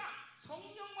personality.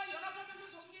 성령과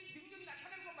연합하면서 성령의 능력이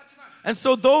나타나는 건 맞지만 And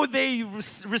so though they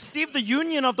receive the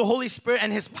union of the Holy Spirit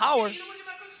and His power, 잃어버리지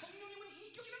말고 성령님은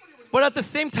인격이라고 잃어버리지 but at the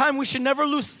same time, we should never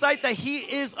lose sight that He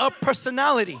is a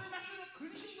personality. 말씀에서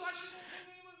근심도 하시고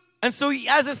성령님은 And so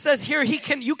as it says here,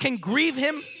 you can grieve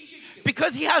Him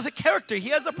because He has a character, He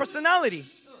has a personality.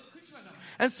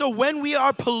 And so when we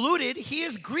are polluted, He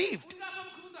is grieved. 우리가 아파면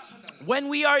그분도 아픈다. When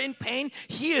we are in pain,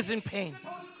 He is in pain.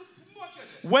 더 그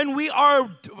분노하게 돼. When we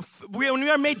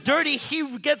are made dirty, He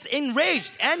gets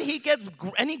enraged and He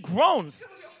groans.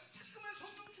 자꾸만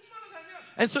성령 충만한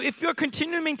삶이면 And so if you're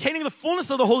continually maintaining the fullness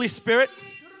of the Holy Spirit,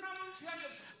 드러나면 제한이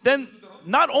없어. then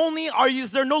not only is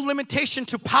there no limitation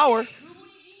to power, 그분이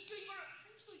인격인 걸 할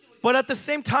수도 있는 거죠. but at the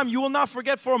same time, you will not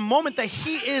forget for a moment that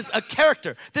He is a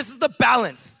character. This is the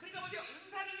balance. 그러니까 뭐죠?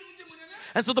 은사적인 문제 뭐냐면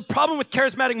And so the problem with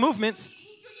charismatic movements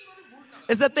인격인 거를 모른다.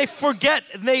 is that they forget,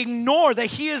 they ignore that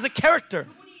He is a character.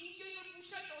 그분이 인격인 걸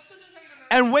무시할 때 어떤 현상이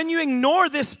일어나요? And when you ignore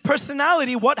this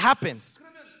personality, what happens?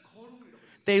 그러면 거룩을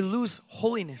잃어버려. They lose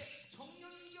holiness. 성령의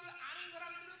인격을 아는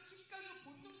사람들은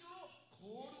즉각적으로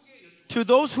본능적으로 거룩에 열중. To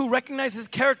those who recognize His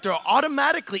character,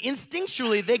 automatically,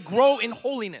 instinctually, they grow in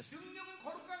holiness. 능력은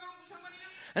거룩과 그런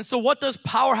무상관이냐? And so what does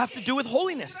power have to do with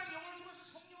holiness? 영을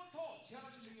통해서 성령은 더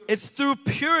제한할 수 있는 능력. It's through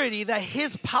purity that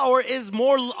His power is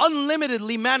more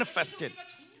unlimitedly manifested.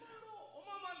 정말로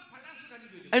어마어마한 밸런스를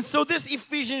가지고 있는. And so this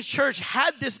Ephesian church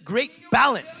had this great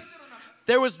balance.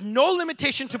 There was no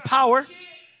limitation to power,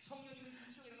 성령님은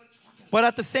인격이라는 걸 정확히 알아요. but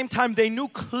at the same time, they knew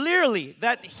clearly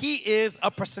that He is a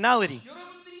personality.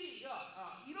 여러분들이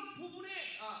이런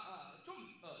부분에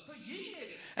좀더 예민해야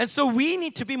돼요. And so we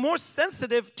need to be more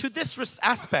sensitive to this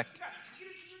aspect. 그러니까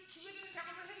자기를 죽여야 되는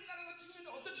작업을 해준다는 것 측면은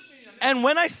어떤 측면이냐면 And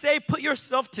when I say put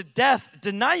yourself to death,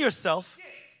 deny yourself,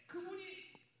 그분이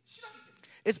싫어하기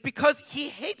때문에 it's because He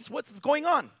hates what's going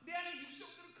on. 내 안에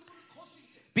육성들은 그분을 거스르기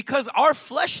때문에 Because our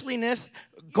fleshliness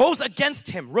goes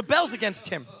against Him, rebels against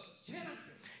Him. 제한하기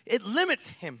때문에 It limits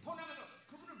Him. 더 나가서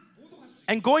그분을 모독할 수 있어요.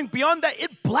 And going beyond that,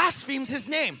 it blasphemes His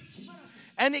name.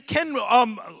 And it can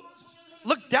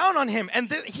look down on Him.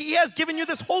 And He has given you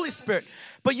this Holy Spirit.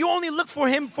 But you only look for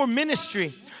Him for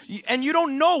ministry. And you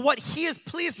don't know what He is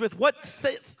pleased with, what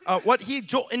He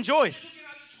enjoys. 이게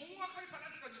아주 정확하게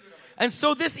밸런스 가지고 있어요. And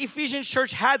so this Ephesian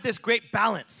church had this great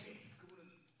balance.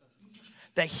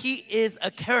 That He is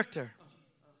a character.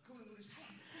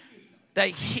 That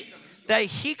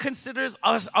He considers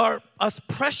us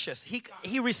precious.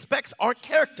 He respects our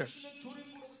character.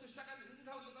 조림으로부터 시작한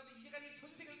은사운동까지 이제까지 전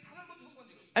세계를 단 한 번도 성공한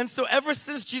적이 없어요. And so ever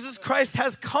since Jesus Christ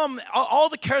has come, all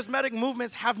the charismatic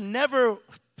movements have never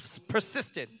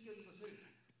persisted. 인격인 것을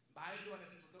말도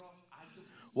안 했을 정도로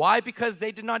아직도 Why? Because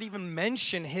they did not even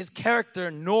mention His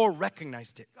character nor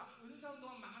recognized it. 그러니까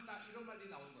은사운동은 망한다 이런 말이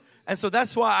나오는 거예요. And so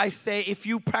that's why I say if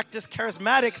you practice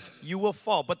charismatics, you will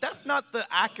fall. But that's not the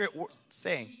accurate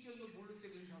saying. 인격인 걸 모르기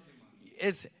때문에 은사운동이 망해요.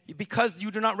 It's because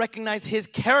you do not recognize His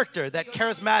character that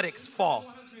charismatics fall.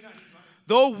 하는 교회는 아니지만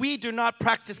Though we do not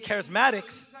practice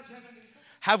charismatics, 은사 제한한 게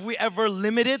있어요. have we ever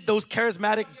limited those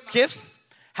charismatic gifts?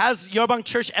 Has Yeobang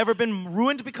Church ever been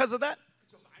ruined because of that?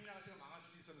 그렇죠. 많이 나갔으면 망할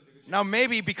수도 있었는데 그렇죠. Now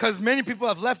maybe because many people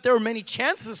have left, there were many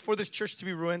chances for this church to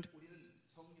be ruined. 우리는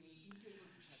성령이 인격인 걸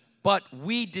무시하지 But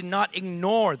we did not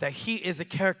ignore that He is a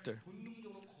character.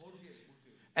 본능적으로 거룩에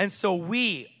몰두해요. And so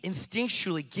we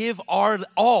instinctually give our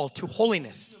all to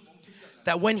holiness.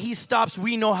 That when He stops,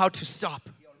 we know how to stop.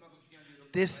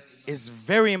 This is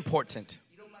very important.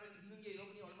 이런 말을 듣는 게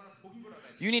여러분이 얼마나 복인 걸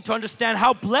알아요. You need to understand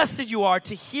how blessed you are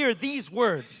to hear these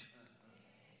words.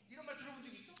 이런 말 들어본 적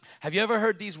있어? Have you ever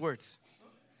heard these words?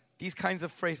 These kinds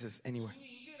of phrases anywhere?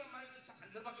 인격이란 말을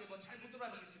잘 너밖에 뭐잘못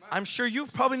들어봤겠지만 I'm sure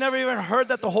you've probably never even heard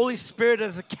that the Holy Spirit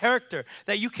is a character,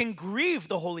 that you can grieve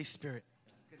the Holy Spirit.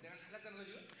 내가 잘났다는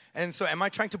거죠. And so am I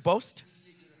trying to boast?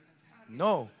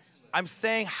 No. I'm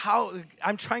saying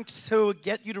I'm trying to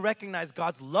get you to recognize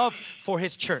God's love for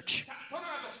His church. 자, 더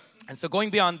나가서 And so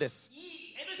going beyond this.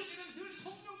 이 에베소 교회는 늘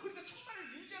성령 그리스도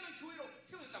충만을 유지하는 교회로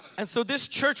세워졌단 말이에요. And so this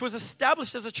church was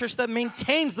established as a church that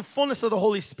maintains the fullness of the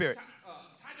Holy Spirit.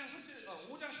 4장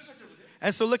 5장 18절 보세요.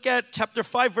 And so look at chapter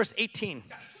 5, verse 18.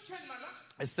 자, 수치를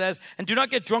It says, and do not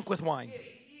get drunk with wine.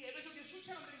 이 에베소에 술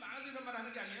취한 사람들이 많아서 이런 말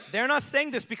하는 게 아니에요. They're not saying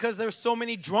this because there's so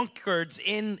many drunkards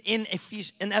in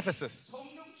Ephesus.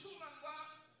 성령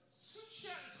충만과 술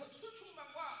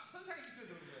충만과 현상이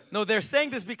비슷해서 그런 거예요. No, they're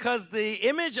saying this because the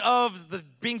image of the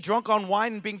being drunk on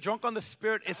wine and being drunk on the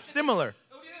Spirit is similar.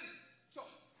 우리는 저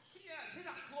술이나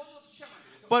세상 그 어느 것도 취하면 안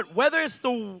돼요. But whether it's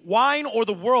the wine or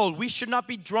the world, we should not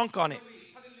be drunk on it.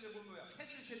 우리 사도행전에 보면 뭐야?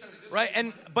 새술에 취했다는 거죠.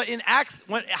 Right? But in Acts,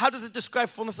 how does it describe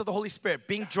fullness of the Holy Spirit?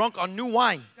 Being drunk on new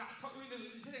wine.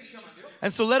 우리는 세상에 취하면 안 돼요.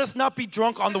 And so let us not be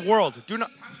drunk on the world.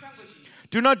 방탕한 것이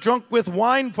Do not drunk with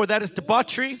wine, for that is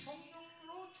debauchery,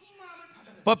 성령으로 충만함을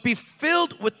받아라. but be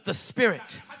filled with the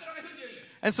Spirit. 받으라가 현재예요.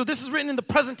 And so this is written in the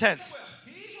present tense, 계속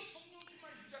성령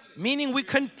충만을 유지하는 거예요. meaning we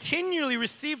continually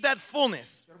receive that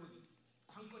fullness. 여러분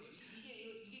관건이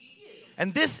이게 키예요.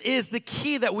 And this is the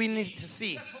key that we need to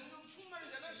see. 성령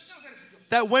충만이 되면 신앙생활에 문제 없어요.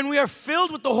 That when we are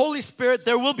filled with the Holy Spirit,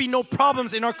 there will be no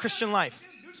problems in our Christian life.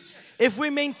 늘 신앙. If we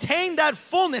maintain that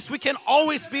fullness, we can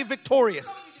always be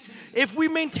victorious. If we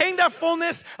maintain that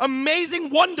fullness,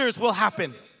 amazing wonders will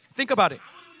happen. Think about it.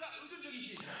 우리가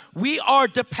의존적이시. We are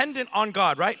dependent on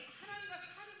God, right? 하나님과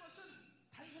사는 것은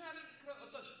단순한 그런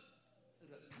어떤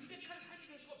담백한 삶이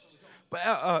될 수가 없어요.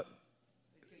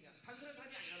 단순한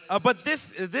삶이 아니라 But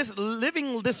this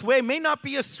living this way may not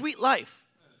be a sweet life.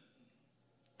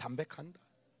 담백한다.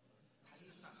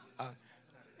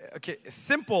 Okay,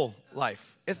 simple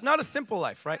life. It's not a simple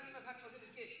life, right? 하나님과 사는 것은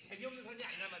이렇게 재미없는 삶이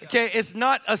아니란 말이야. Okay, it's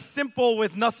not a simple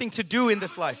with nothing to do in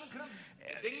this life. 그런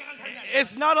냉랭한 삶이 아니야.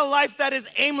 It's not a life that is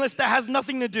aimless, that has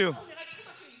nothing to do. 내가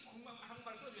철학적인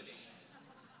한국말 써줘야 돼.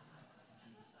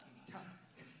 자,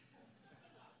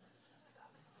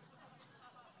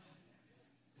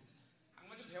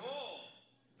 한국말 좀 배워.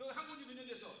 너 한국 몇 년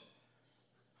됐어?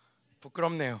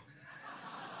 부끄럽네요.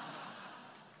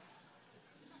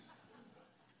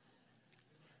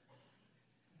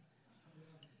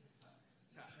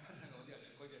 자, 한상 어디 가자?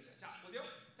 거기 가자. 자, 어디요?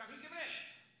 자, 그렇기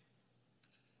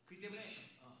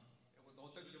때문에 여보 너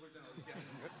어떤 잊어버렸잖아. 어떻게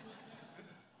하는 거야?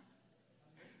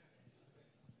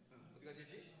 어디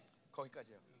가지?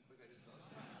 거기까지요. 거기까지 있어.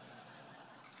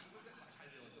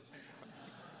 잘 배워.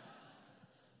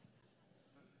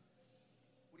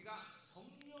 우리가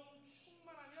성령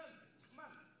충만하면 정말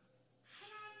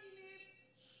하나님의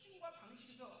수준과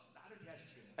방식에서 나를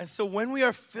대하시기 때문에 And so when we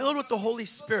are filled with the Holy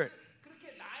Spirit,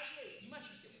 그렇게 나에게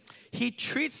임하시기 때문에 He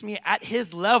treats me at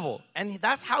His level. And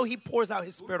that's how He pours out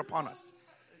His Spirit upon us.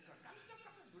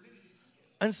 깜짝깜짝 놀랄 일이 있어요.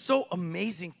 And so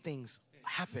amazing things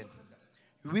happen.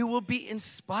 We will be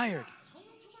inspired.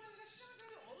 성령 충만하니까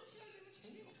신앙생활이 어느 시간이 되면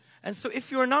재미가 없어. And so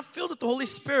if you are not filled with the Holy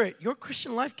Spirit, your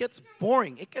Christian life gets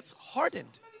boring. It gets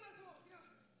hardened. 한마디 말해서 그냥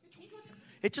종교가 되는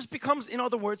거야. It just becomes, in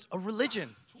other words, a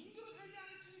religion. 종교로 살지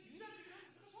않을 수 있는 유일한 비결은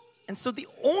성령. And so the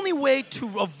only way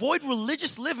to avoid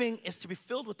religious living is to be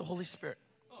filled with the Holy Spirit.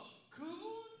 그분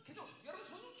계속 여러분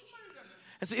성령 충만을 위하면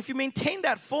And so if you maintain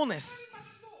that fullness,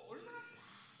 말씀도 얼마나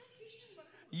많은 계시는지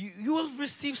말이야. you will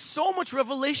receive so much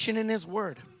revelation in His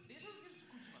Word. 내 성령 계속 듣고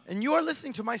있지만 And you are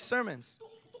listening to my sermons.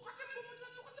 똑같은 본문이나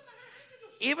똑같은 말을 할 때도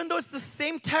없어. Even though it's the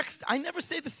same text, I never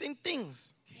say the same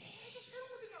things. 계속 새로운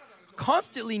것들이 나타나죠.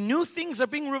 Constantly, new things are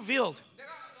being revealed. 내가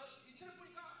인터넷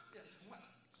보니까 야, 정말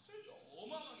설교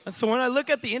어마어마하게 And so when I look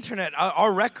at the internet,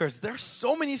 our records, there are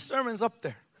so many sermons up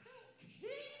there.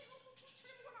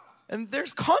 출처가 나와. And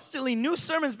there's constantly new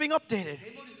sermons being updated.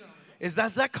 내 머리에서 나오는 거.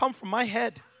 Does that come from my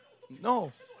head?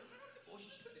 No.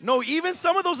 No, even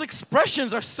some of those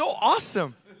expressions are so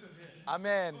awesome.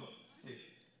 Amen. 이게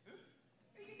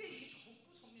이게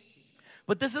전부 성령의 계시.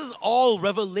 But this is all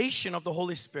revelation of the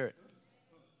Holy Spirit.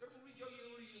 여러분 우리 여기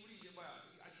우리 뭐야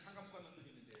아직 장가못 간 분들이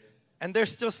있는데 And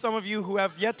there's still some of you who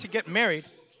have yet to get married.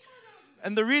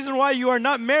 And the reason why you are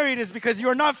not married is because you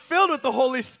are not filled with the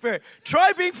Holy Spirit.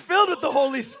 Try being filled with the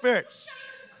Holy Spirit.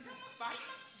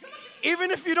 Even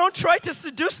if you don't try to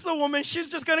seduce the woman, she's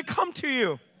just going to come to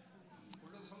you.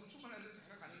 물론 성령 충만한 데서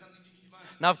장가 가는 사람도 있지만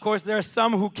Now, of course, there are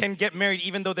some who can get married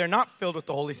even though they're not filled with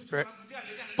the Holy Spirit. 문제 안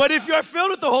되지 않을까? But if you are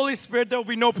filled with the Holy Spirit, there will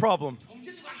be no problem.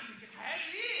 정제도 안 되지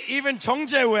가야지. Even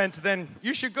Chongjae went, then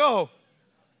you should go.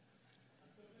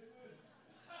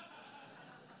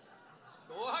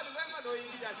 뭐 하는 거야, 인마 너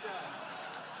인기 자식아.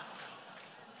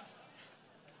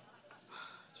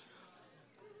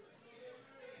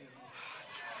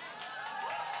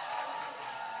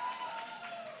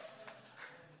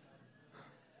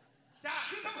 자,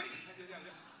 그렇다 보니까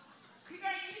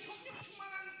그러니까 이 성령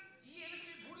충만한 이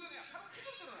에너지를 모르느냐? 바로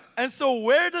기도 들어라. And so,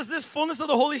 where does this fullness of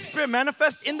the Holy Spirit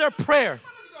manifest? In their prayer.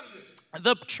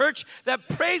 The church that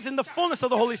prays in the fullness of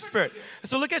the Holy Spirit.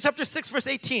 So, look at chapter 6, verse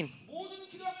 18. 모든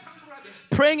기도와 간구를 하되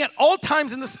Praying at all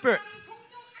times in the Spirit. 성령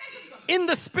in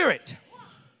the Spirit.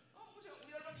 보세요.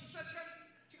 우리 여러분 24시간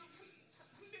지금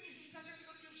 364시간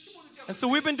이거를 지금 15년째 And so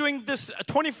we've been doing this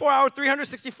 24-hour,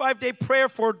 365-day prayer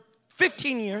for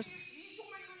 15 years. 이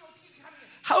조그만 이거를 어떻게 가능해?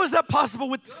 How is that possible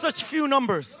with such few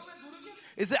numbers?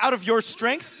 Is it out of your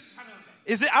strength?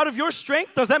 Is it out of your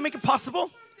strength? Does that make it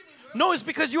possible? No, it's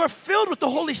because you are filled with the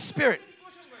Holy Spirit.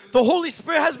 The Holy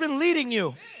Spirit has been leading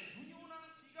you.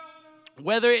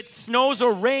 Whether it snows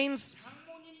or rains,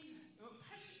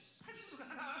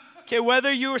 okay,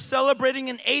 whether you are celebrating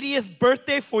an 80th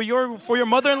birthday for your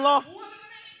mother-in-law,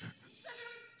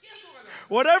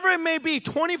 whatever it may be,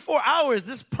 24 hours,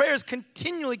 this prayer is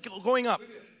continually going up.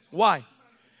 Why?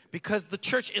 Because the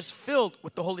church is filled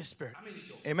with the Holy Spirit.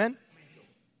 Amen?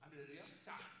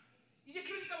 자, 이제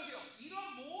그러니까 보세요.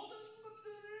 이런 모든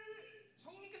것들을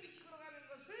성령께서 이끌어가는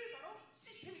것을 바로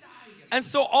시스템이다. And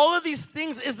so all of these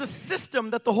things is the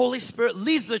system that the Holy Spirit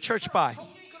leads the church by.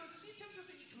 성령이 그런 시스템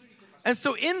속에서 이 교회를 이끌어가. And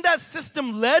so in that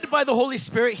system led by the Holy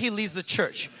Spirit, He leads the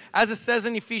church. As it says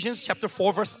in Ephesians chapter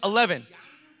 4, verse 11.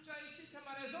 양육자의 시스템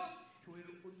안에서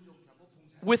교회를 온전하고 봉사하고.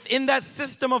 Within that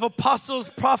system of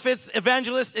apostles, prophets,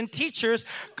 evangelists, and teachers,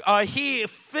 He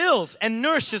fills and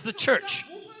nourishes the church.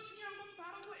 무엇보다 중요한 건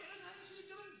바로 그 에너지 하는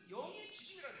실력은 영의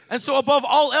지심이라는 거예요. And so above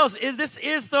all else, this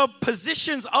is the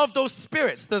positions of those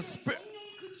spirits. 성령이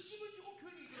그 지심을 주고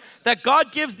교회를 이끌어가. That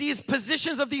God gives these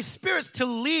positions of these spirits to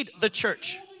lead the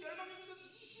church. 모든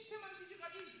열방의 이 시스템 안에서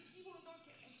이제까지 이기고 온다고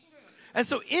계속 성장해요. And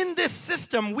so in this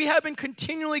system, we have been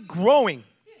continually growing.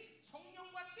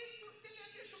 성령과 뗄래야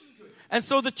뗄 수 없는 교회. And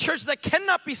so the church that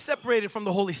cannot be separated from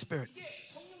the Holy Spirit. 이게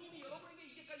성령님이 여러분에게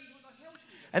이제까지 이루어다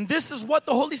해오신 And this is what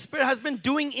the Holy Spirit has been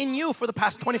doing in you for the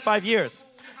past 25 years.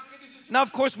 Now,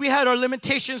 of course, we had our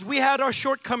limitations, we had our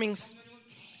shortcomings.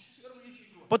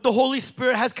 But the Holy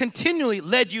Spirit has continually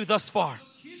led you thus far.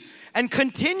 And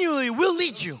continually will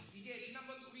lead you. 이제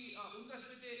지난번 우리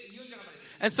온두라스 때 이언자가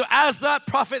말했죠. And so as that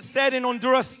prophet said in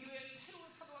Honduras, 교회에 새로운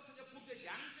사도와 선지자 부패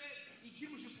양자의 이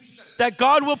기름을 부으신다. that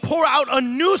God will pour out a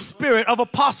new spirit of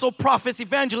apostle, prophets,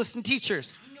 evangelists, and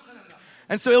teachers.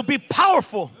 And so it'll be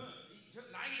powerful.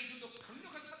 나에게 좀 더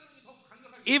강력한 사도들이 더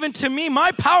강력하게 Even to me,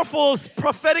 my powerful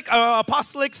prophetic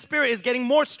apostolic spirit is getting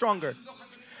more stronger.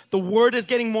 The word is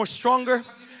getting more stronger.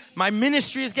 My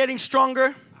ministry is getting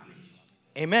stronger.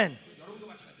 Amen.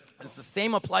 It's the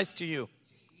same applies to you.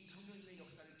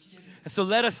 And so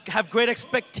let us have great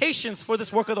expectations for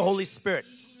this work of the Holy Spirit.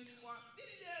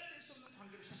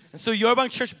 And so Yerbang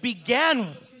Church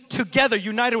began together,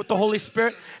 united with the Holy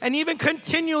Spirit. And even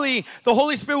continually, the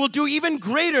Holy Spirit will do even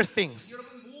greater things.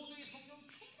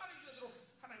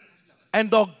 And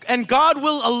God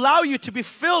will allow you to be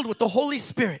filled with the Holy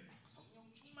Spirit.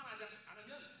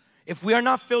 If we are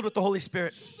not filled with the Holy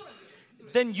Spirit,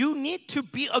 then you need to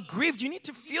be aggrieved. You need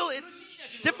to feel it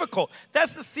difficult.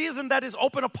 That's the season that is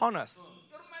open upon us.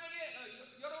 여러분 만약에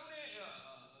여러분의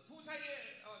부 사이에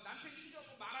남편이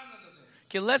삐져갖고 말 안 한다세요.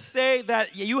 Okay, let's say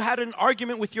that you had an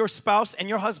argument with your spouse and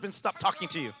your husband stopped talking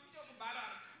to you.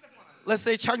 Let's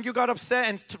say Changyu got upset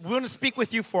and we're going to speak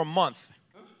with you for a month.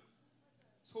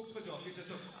 속 터져.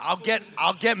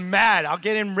 I'll get mad. I'll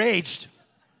get enraged.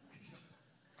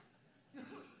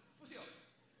 보세요.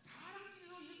 사람들이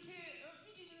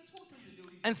이렇게 삐지면 속 터지는데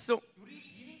우리 And so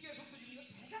이민교회 속 터지는 건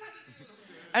대단하지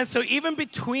여러분들. And so even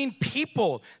between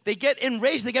people, they get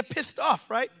enraged, they get pissed off,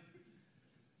 right?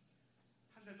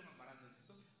 한 달 동안 말 안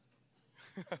했어?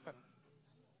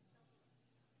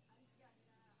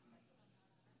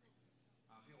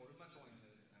 그냥 오랜만 동안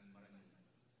말하는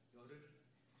열흘.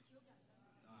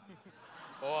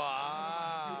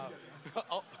 Wow.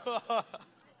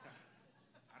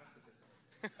 알았어 됐어.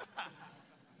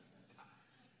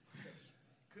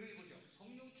 그러니 보세요.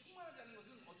 성령 충만하지 않은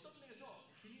것은 어떤 면에서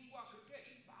주님과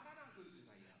그렇게 말하는 그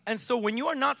사이야. And so when you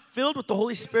are not filled with the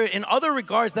Holy Spirit, in other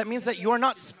regards, that means that you are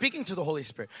not speaking to the Holy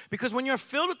Spirit. Because when you are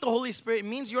filled with the Holy Spirit, it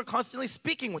means you are constantly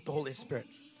speaking with the Holy Spirit.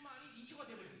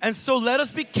 And so let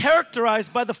us be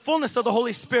characterized by the fullness of the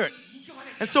Holy Spirit.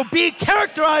 And so be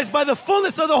characterized by the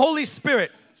fullness of the Holy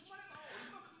Spirit.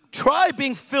 Try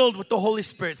being filled with the Holy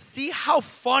Spirit. See how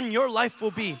fun your life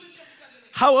will be.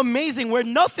 How amazing, where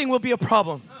nothing will be a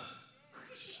problem.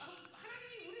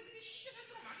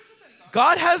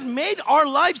 God has made our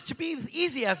lives to be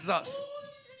easy as thus.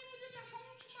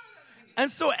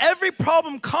 And so every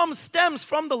problem stems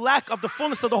from the lack of the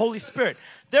fullness of the Holy Spirit.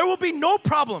 There will be no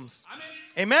problems.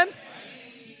 Amen?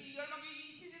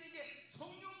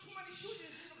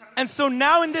 And so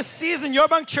now in this season,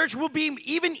 Yerbang Church will be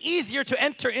even easier to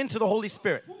enter into the Holy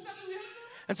Spirit.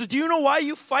 And so do you know why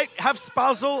you have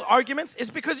spousal arguments? It's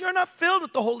because you're not filled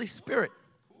with the Holy Spirit.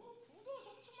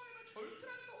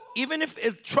 Even if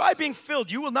try being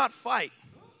filled, you will not fight.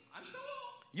 안 싸워.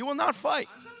 You will not fight.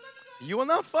 안 싸운다니까. You will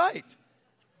not fight.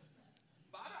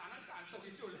 말을 안 하니까 안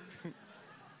싸우겠지 원래.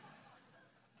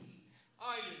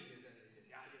 아 이제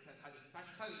야 다시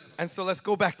사회냐. And so let's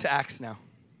go back to Acts now.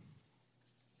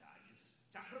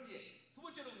 자 그럼 이제 두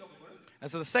번째로 우리가 볼 거는 And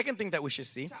so the second thing that we should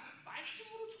see 자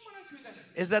말씀으로 충만한 교회다.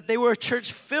 is that they were a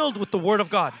church filled with the Word of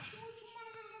God. 말씀으로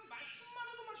충만한 건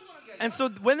말씀만으로만 충만한 게 아니라. And so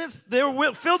when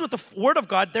they're filled with the Word of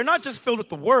God, they're not just filled with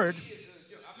the Word,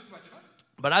 앞에서 봤지만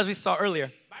but as we saw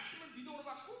earlier, 말씀을 믿음으로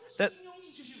받고 that,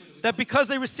 성령이 주시는 거예요. that because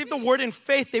they received the Word in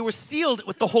faith, they were sealed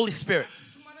with the Holy Spirit.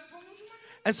 충만한 성령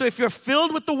충만한. And so if you're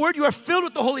filled with the Word, you are filled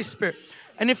with the Holy Spirit.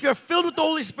 And if you're filled with the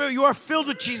Holy Spirit, you are filled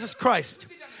with Jesus Christ.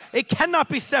 It cannot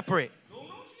be separate.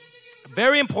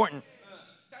 Very important.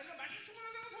 자 이제 말씀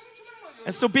충만하다는 성령 충만한 거죠.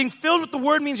 And so being filled with the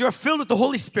Word means you are filled with the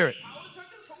Holy Spirit. 바울은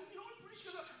절대로 성령을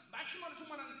분리시켜서 말씀만으로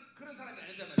충만한 그런 사람이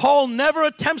아니잖아요. Paul never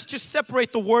attempts to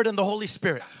separate the Word and the Holy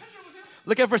Spirit. 8절 보세요.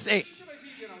 Look at verse 8. 10절에 그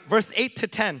얘기가 나오죠. Verse 8 to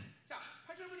 10. 자,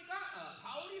 8절 보니까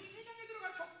바울이 회당에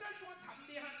들어가 석 달 동안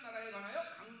담대한 나라에 관하여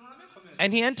강론하며 검언했다.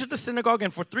 And he entered the synagogue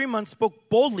and for 3 months spoke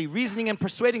boldly, reasoning and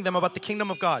persuading them about the kingdom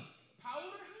of God.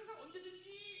 바울은 항상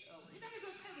언제든지 회당에서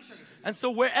사역을 시작했어요. And so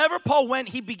wherever Paul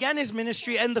went, he began his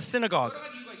ministry in the synagogue. 여러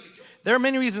가지 이유가 있겠죠. There are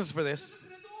many reasons for this.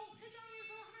 그래도 회당에서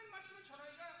하나님 말씀을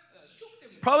전하기가 쉬웠기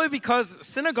때문에 Probably because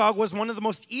synagogue was one of the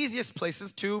most easiest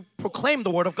places to proclaim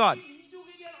the word of God.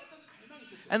 민족에 대한 어떤 갈망이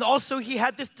있었어요. And also he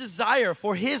had this desire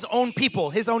for his own people,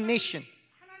 his own nation.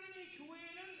 하나님의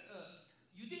교회는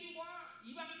유대인과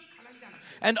이방인이 갈라지지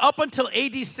않았어요. And up until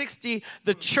AD 60,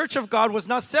 the church of God was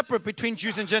not separate between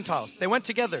Jews and Gentiles. They went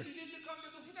together. 유대인들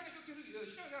가운데도 회당에서 계속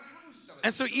신앙생활을 하고 있었다고.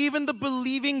 And so even the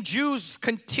believing Jews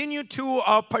continued to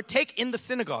partake in the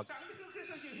synagogue. 자, 근데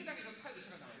그래서 이제 회당에서 사역을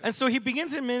시작한다고. And so he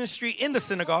begins his ministry in the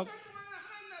synagogue. 석 달 동안은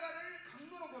하나님 나라를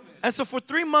강론하고 하면 And so for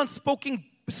 3 months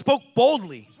spoke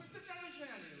boldly. 절대 짧은 시간이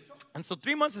아니에요. 그렇죠? And so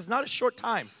 3 months is not a short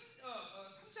time.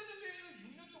 3차전 여행은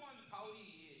 6년 동안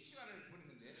바울이 시간을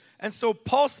보냈는데 And so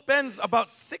Paul spends about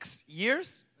 6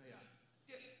 years.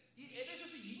 이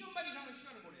에베소서 2년 반 이상의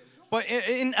시간을 보내요. 그렇죠? But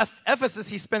in Ephesus,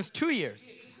 he spends 2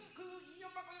 years. 그 2년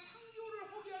반까지 상교를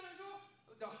허비하면서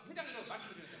회당에서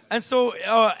말씀을 드렸단 말이에요. And so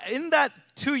in that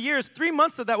 2 years, 3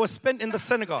 months of that was spent in the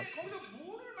synagogue. 거기서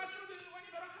뭐를 말씀을 드리는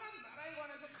거니 바로 하나님 나라에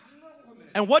관해서 강론하고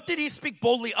권면해요. And what did he speak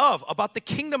boldly of? About the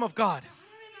kingdom of God.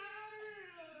 하나님의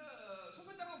나라를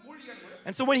소문다는 건 뭘 얘기하는 거예요?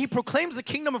 And so when he proclaims the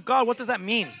kingdom of God, what does that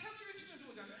mean? 사역적인 측면에서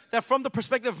보자면 That from the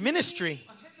perspective of ministry,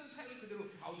 했던 사역을 그대로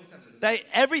바울이 했다는 거예요. that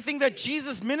everything that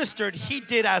Jesus ministered, he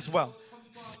did as well.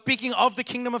 Speaking of the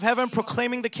kingdom of heaven,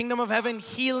 proclaiming the kingdom of heaven,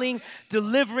 healing,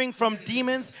 delivering from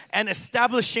demons, and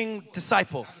establishing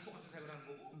disciples.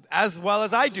 As well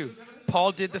as I do.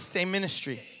 Paul did the same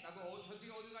ministry. 나도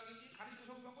저쪽에 어디 갔는지 가르치고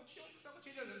선포하고 치유하고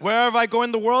제자들. Wherever I go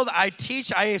in the world, I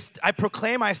teach, I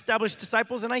proclaim, I establish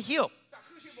disciples, and I heal. 자,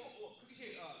 그것이 그것이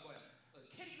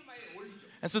캐리그마의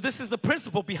원리죠. And so this is the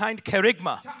principle behind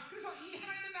kerygma. 자, 그래서 이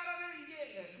하나님의 나라를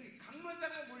이제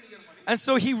강론했다는 건 뭘 얘기하는 거예요? And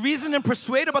so he reasoned and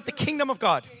persuaded about the kingdom of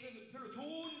God. 이게 별로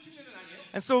좋은 측면은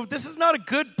아니에요. And so this is not a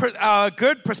good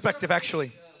perspective,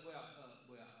 actually.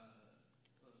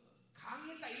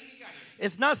 강의했다 이런 얘기 아니에요.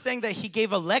 It's not saying that he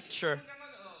gave a lecture, 그냥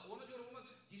원어적으로 보면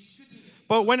디스큐팅이에요.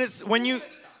 but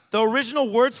the original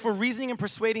words for reasoning and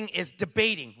persuading is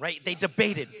debating, right? They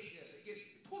debated, 이게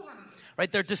토론하는 거예요.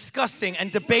 right? They're discussing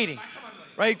and debating,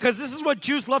 right? Because this is what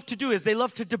Jews love to do, is they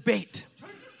love to debate.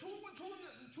 절대 좋은 건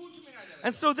좋은 측면이 아니잖아요.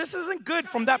 And so this isn't good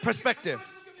from that perspective.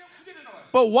 그냥 구절에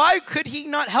나와요. But why could he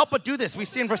not help but do this? We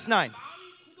see in verse 9. 마음이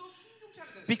굳어 순종치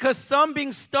않는 Because some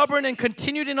being stubborn and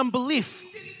continued in unbelief.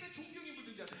 유대인들의 존경이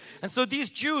물들지 않아요. And so these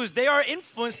Jews, they are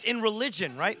influenced in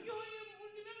religion, right? 존경이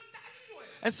물리면 따지기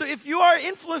좋아해요. And so if you are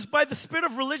influenced by the spirit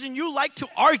of religion, you like to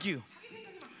argue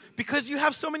because you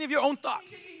have so many of your own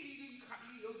thoughts.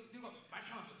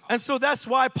 And so that's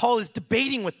why Paul is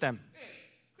debating with them.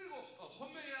 그리고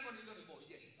권면이라는 건 이거는 뭐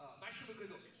이제 말씀을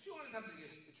그래도 수용하는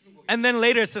사람들에게 주는 거고. And then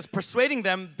later it says persuading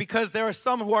them because there are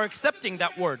some who are accepting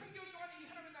that word. 3개월 동안 이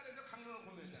하나님의 나라에서 강론하고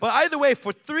권면했다. But either way,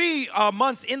 for 3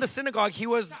 months in the synagogue, he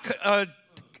was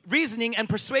reasoning and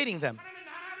persuading them. 하나님의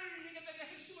나라를 얘기했다는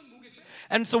핵심은 뭐겠어요?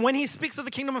 And so when he speaks of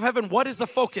the kingdom of heaven, what is the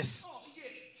focus?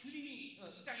 이제 주님이 이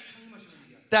땅에 강림하시는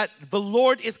얘기야. That the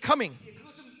Lord is coming.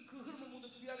 그것은 그 흐름은 모두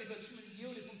구약에서 주는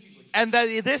예언의 성취인 것이죠. And that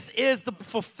this is the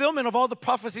fulfillment of all the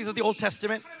prophecies of the Old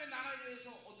Testament. 하나님의 나라를 위해서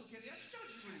어떻게 해야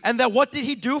십자가를 지고 있는 And that what did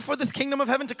he do for this kingdom of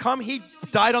heaven to come? He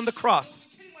died on the cross.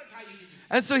 캐릭마를 다 얘기해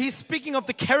주는 And so he's speaking of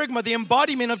the kerygma, the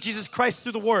embodiment of Jesus Christ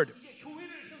through the word. 이제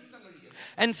교회를 세우신다는 걸 얘기해요.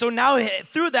 And so now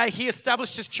through that, he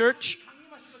established his church.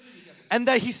 강림하신 것을 얘기합니다. and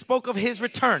that he spoke of his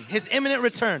return, his imminent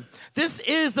return. This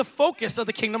is the focus of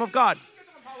the kingdom of God.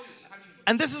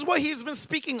 And this is what he's been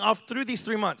speaking of through these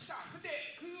 3 months. 근데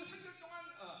그 3개월 동안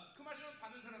그 말씀을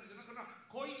받는 사람들은 그러나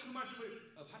거의 그 말씀을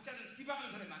받지 않은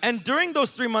비방하는 사람이 많아요. And during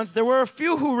those 3 months, there were a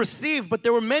few who received, but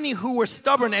there were many who were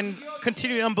stubborn and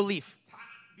continued unbelief.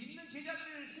 믿는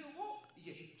제자들을 세우고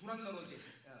이제 두란노로 이제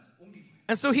옮긴 거예요.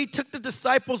 And so he took the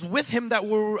disciples with him that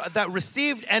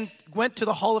received and went to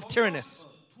the hall of Tyrannus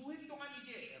두 해 동안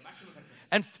이제 말씀을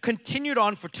가르쳤어요. and continued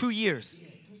on for 2 years.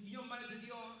 2년 만에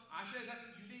드디어 아시아에 사는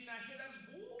유대인이나 헬라는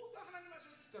모두 하나님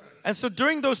말씀을 듣더라. And so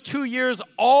during those 2 years,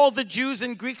 all the Jews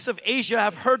and Greeks of Asia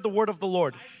have heard the word of the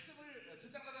Lord.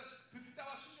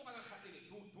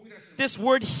 This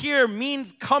word here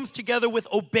comes together with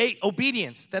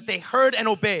obedience, that they heard and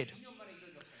obeyed.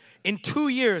 In 2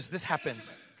 years, this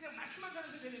happens.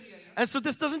 And so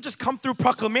this doesn't just come through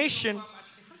proclamation,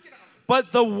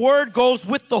 but the word goes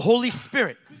with the Holy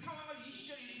Spirit.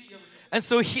 And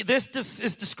so this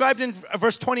is described in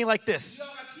verse 20 like this.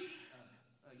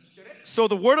 So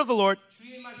the word of the Lord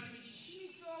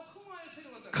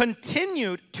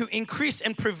continued to increase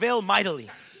and prevail mightily.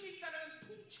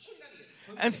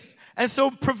 And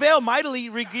so prevail mightily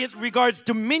regards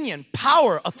dominion,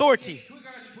 power, authority.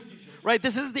 Right?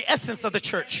 This is the essence of the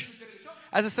church.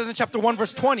 As it says in chapter 1,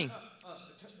 verse 20.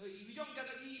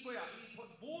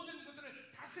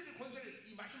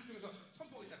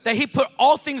 That he put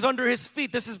all things under his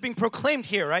feet. This is being proclaimed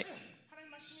here, right?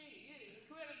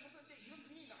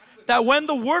 That when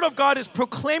the word of God is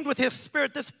proclaimed with his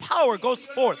spirit, this power goes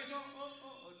forth.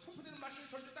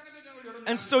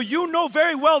 And so you know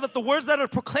very well that the words that are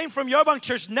proclaimed from Yerbang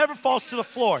Church never falls to the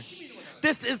floor.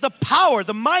 This is the power,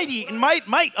 the mighty and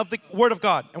might of the word of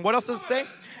God. And what else does it say?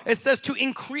 It says to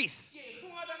increase.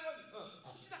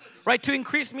 Right? To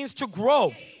increase means to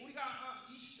grow.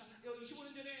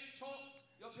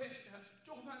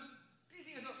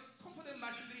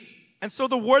 And so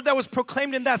the word that was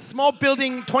proclaimed in that small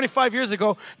building 25 years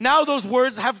ago, now those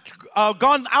words have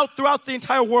gone out throughout the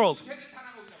entire world.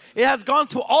 It has gone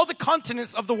to all the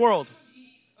continents of the world.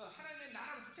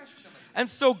 And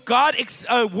so God's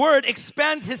word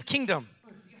expands his kingdom.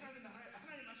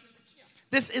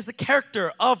 This is the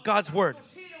character of God's word.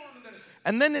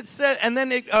 And then it said, and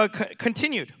then it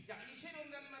continued.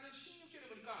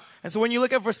 And so when you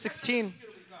look at verse 16,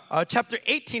 chapter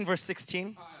 18, verse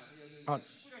 16,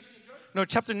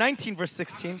 chapter 19, verse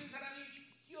 16.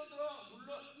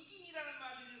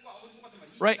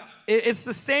 Right, it's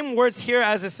the same words here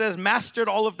as it says, mastered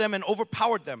all of them and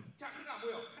overpowered them.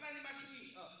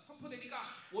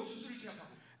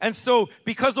 And so,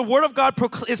 because the word of God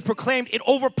is proclaimed, it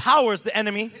overpowers the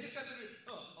enemy.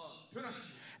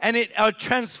 And it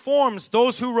transforms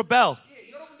those who rebel.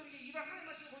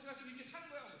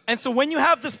 And so when you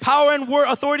have this power and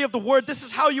authority of the word, this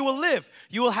is how you will live.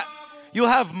 You'll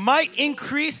have might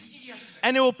increase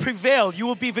and it will prevail. You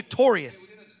will be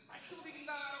victorious.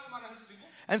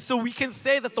 And so we can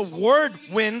say that the word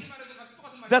wins,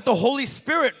 that the Holy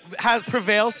Spirit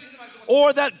prevails,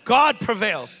 or that God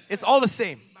prevails. It's all the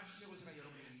same.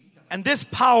 And this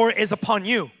power is upon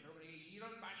you.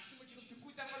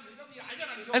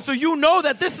 And so you know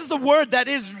that this is the word that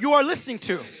you are listening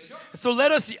to. So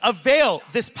let us avail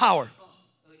this power.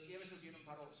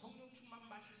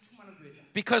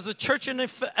 Because the church in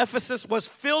Ephesus was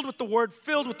filled with the word,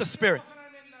 filled with the Spirit.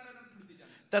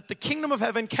 That the kingdom of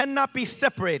heaven cannot be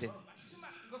separated.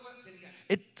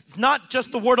 It's not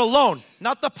just the word alone,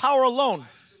 not the power alone.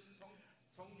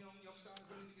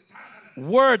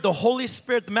 Word, the Holy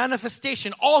Spirit, the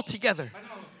manifestation, all together.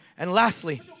 And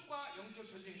lastly,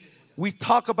 we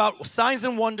talk about signs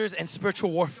and wonders and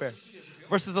spiritual warfare.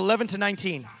 Verses 11 to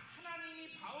 19.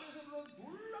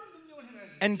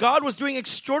 And God was doing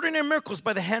extraordinary miracles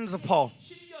by the hands of Paul.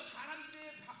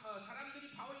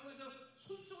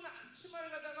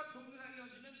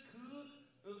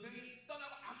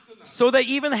 So that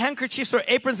even the handkerchiefs or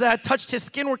aprons that had touched his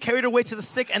skin were carried away to the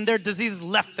sick and their diseases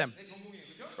left them.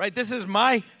 Right? This is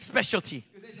my specialty.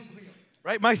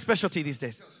 Right? My specialty these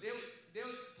days.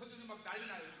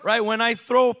 Right? When I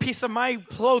throw a piece of my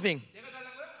clothing,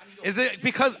 is it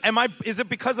because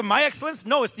of my excellence?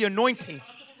 No, it's the anointing.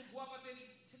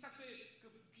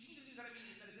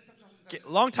 A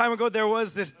long time ago, there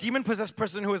was this demon-possessed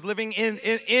person who was living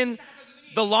in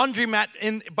the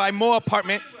laundromat by Mo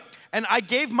apartment, and I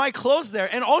gave my clothes there,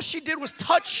 and all she did was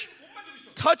touch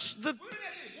the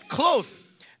clothes,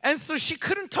 and so she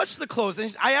couldn't touch the clothes,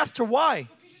 and I asked her why,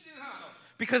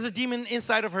 because the demon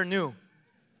inside of her knew.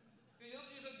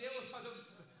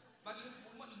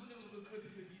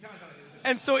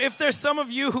 And so if there's some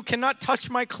of you who cannot touch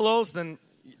my clothes, then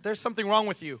there's something wrong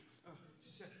with you.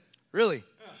 Really.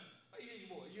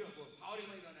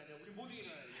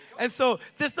 And so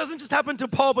this doesn't just happen to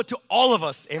Paul, but to all of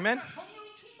us. Amen.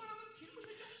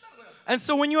 And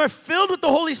so when you are filled with the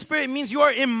Holy Spirit, it means you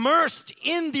are immersed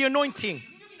in the anointing.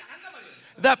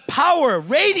 That power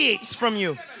radiates from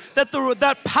you.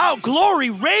 That power, glory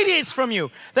radiates from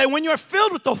you. That when you are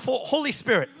filled with the Holy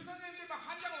Spirit.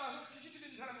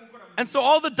 And so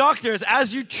all the doctors,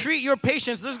 as you treat your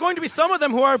patients, there's going to be some of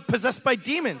them who are possessed by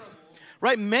demons.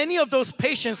 Right? Many of those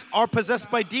patients are possessed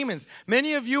by demons.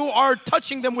 Many of you are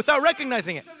touching them without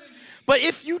recognizing it. But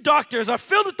if you doctors are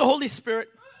filled with the Holy Spirit,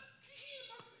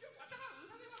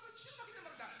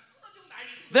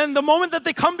 then the moment that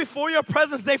they come before your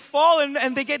presence, they fall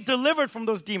and they get delivered from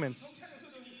those demons.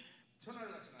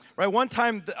 Right? One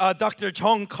time, Dr.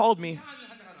 Jung called me,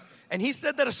 and he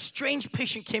said that a strange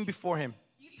patient came before him.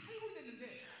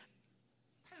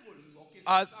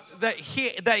 That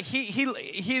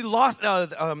he lost.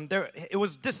 It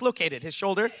was dislocated, his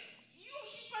shoulder.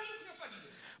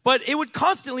 But it would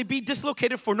constantly be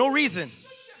dislocated for no reason,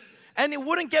 and it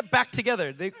wouldn't get back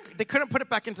together. They couldn't put it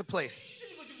back into place.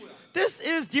 This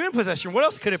is demon possession. What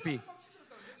else could it be?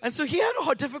 And so he had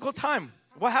a difficult time.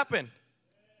 What happened?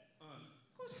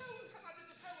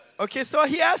 Okay, so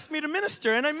he asked me to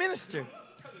minister, and I ministered.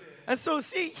 And so,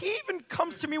 see, he even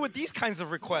comes to me with these kinds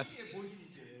of requests.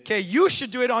 Okay, you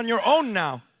should do it on your own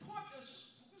now.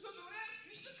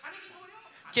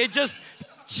 Okay, just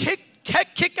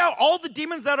kick out all the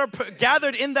demons that are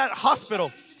gathered in that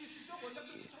hospital.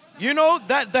 You know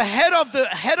that the head of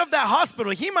that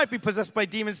hospital, he might be possessed by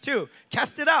demons too.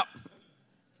 Cast it out.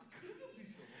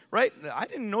 Right? I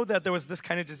didn't know that there was this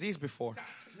kind of disease before.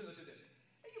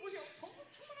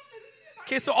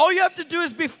 Okay, so all you have to do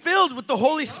is be filled with the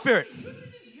Holy Spirit.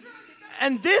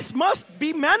 And this must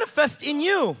be manifest in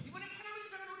you.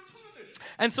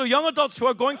 And so young adults who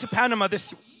are going to Panama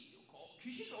there's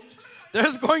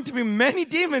going to be many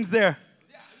demons there.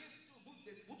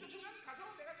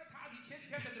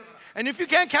 And if you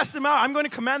can't cast them out, I'm going to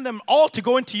command them all to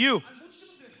go into you.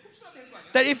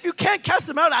 That if you can't cast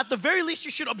them out, at the very least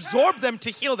you should absorb them to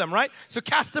heal them, right? So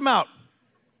cast them out.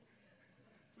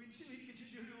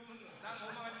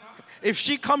 If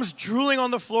she comes drooling on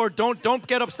the floor, don't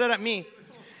get upset at me.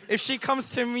 If she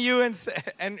comes to you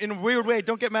and in a weird way,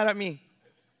 don't get mad at me.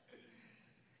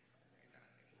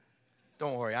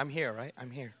 Don't worry, I'm here, right?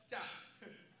 I'm here.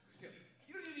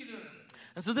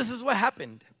 And so this is what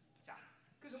happened.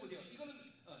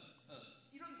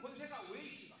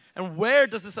 And where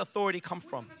does this authority come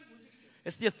from?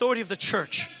 It's the authority of the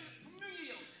church.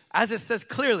 As it says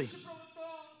clearly,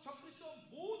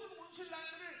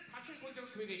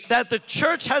 that the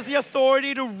church has the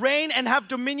authority to reign and have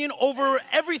dominion over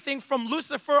everything from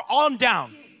Lucifer on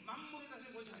down.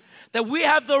 That we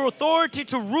have the authority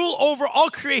to rule over all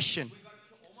creation.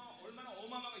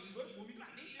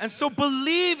 And so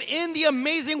believe in the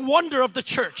amazing wonder of the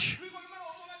church.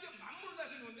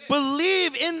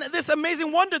 Believe in this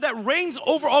amazing wonder that reigns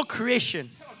over all creation.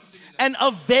 And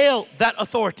avail that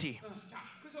authority.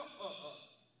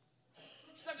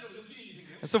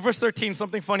 And so verse 13,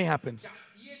 something funny happens.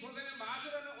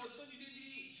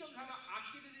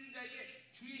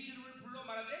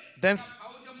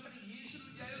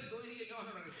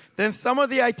 Then some of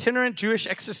the itinerant Jewish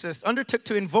exorcists undertook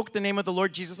to invoke the name of the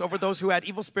Lord Jesus over those who had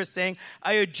evil spirits, saying,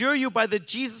 I adjure you by the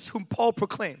Jesus whom Paul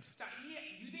proclaims.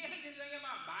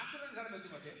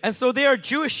 And so they are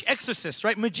Jewish exorcists,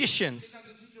 right? Magicians.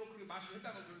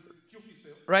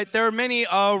 Right? There are many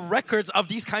records of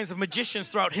these kinds of magicians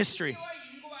throughout history.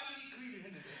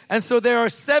 And so there are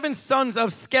 7 sons of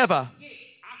Sceva.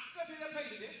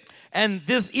 And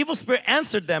this evil spirit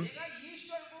answered them,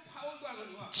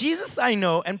 Jesus I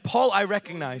know and Paul I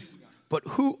recognize, but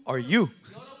who are you?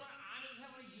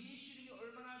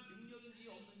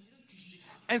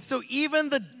 And so even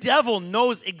the devil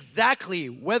knows exactly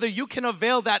whether you can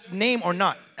avail that name or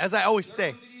not, as I always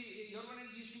say.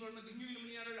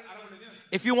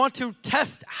 If you want to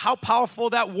test how powerful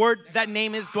that word, that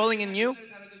name is dwelling in you,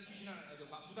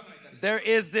 there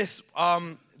is this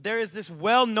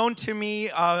well known to me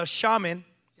shaman.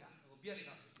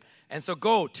 And so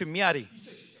go to Miari.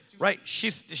 Right?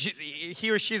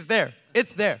 He or she's there.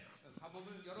 It's there.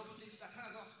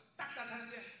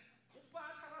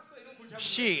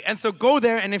 She. And so go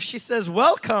there, and if she says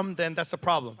welcome, then that's a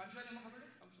problem.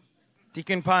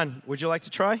 Deacon Pan, would you like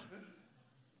to try?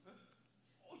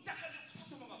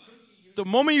 The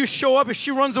moment you show up, if she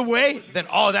runs away, then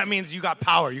that means you got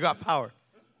power. You got power.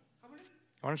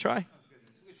 You want to try?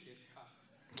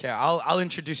 Okay, I'll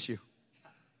introduce you.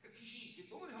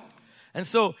 And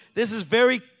so this is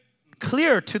very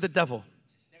clear to the devil.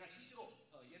 내가 실제로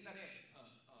옛날에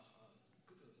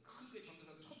큰교회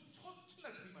전도사로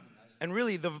첫날 부임하는 날 And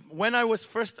really, when I was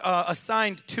first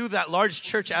assigned to that large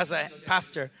church as a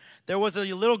pastor, there was a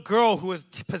little girl who was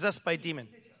possessed by a demon.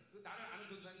 나를 아는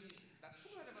전도사님이 나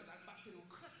출근하자마자 나를 막 데리고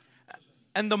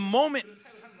And the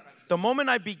moment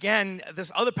I began,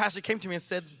 this other pastor came to me and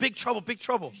said, big trouble, big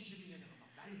trouble.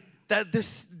 That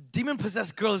this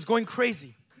demon-possessed girl is going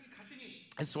crazy.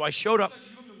 And so I showed up,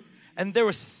 and there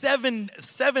were seven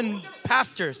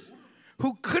pastors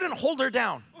who couldn't hold her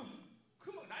down.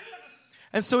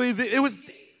 And so there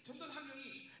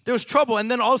was trouble, and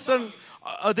then all of a sudden,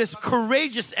 this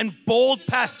courageous and bold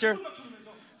pastor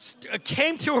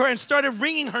came to her and started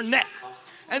wringing her neck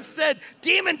and said,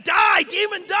 demon die,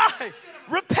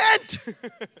 repent.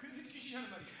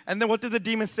 And then what did the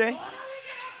demon say?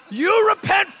 You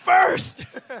repent first.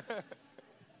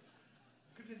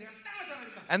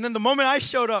 And then the moment I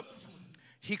showed up,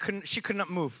 she could not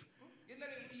move.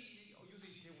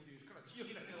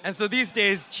 And so these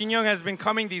days, Chin Young has been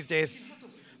coming these days,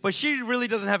 but she really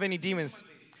doesn't have any demons.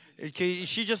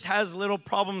 She just has little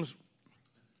problems.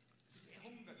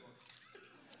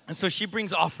 And so she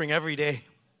brings offering every day.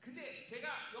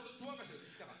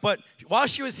 But while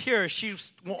she was here, she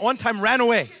one time ran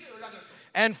away.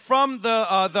 And from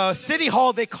the city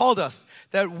hall, they called us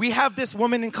that we have this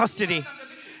woman in custody.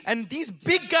 And these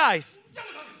big guys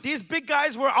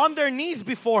were on their knees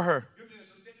before her.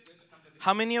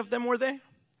 How many of them were they?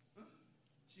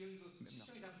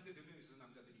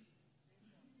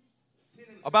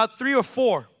 About 3 or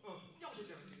 4.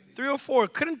 3 or 4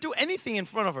 couldn't do anything in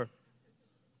front of her.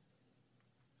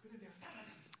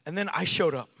 And then I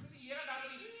showed up.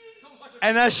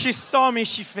 And as she saw me,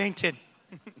 she fainted.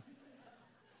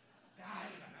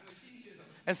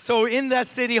 And so in that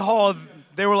city hall,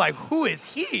 they were like, who is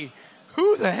he?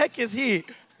 Who the heck is he?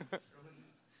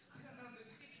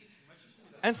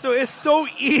 And so it's so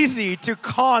easy to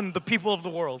con the people of the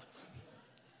world.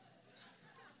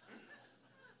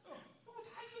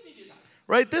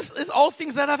 Right? This is all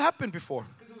things that have happened before.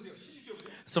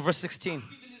 So verse 16.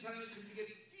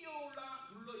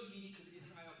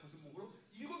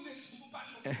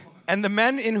 And the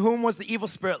men in whom was the evil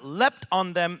spirit leapt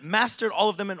on them, mastered all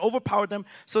of them, and overpowered them,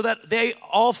 so that they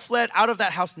all fled out of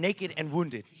that house naked and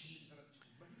wounded.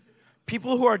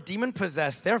 People who are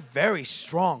demon-possessed, they're very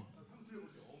strong.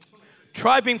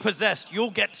 Try being possessed,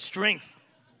 you'll get strength.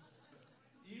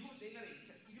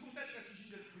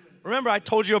 Remember, I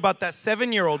told you about that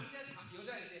 7-year-old.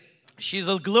 She's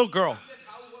a little girl.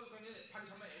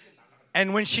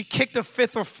 And when she kicked a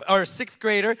 5th or 6th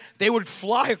grader, they would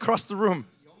fly across the room.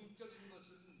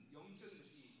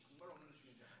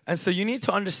 And so you need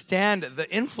to understand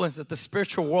the influence that the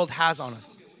spiritual world has on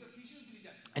us.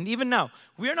 And even now,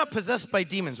 we are not possessed by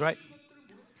demons, right?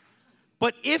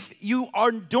 But if you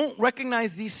don't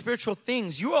recognize these spiritual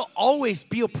things, you will always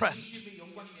be oppressed.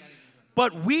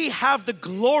 But we have the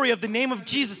glory of the name of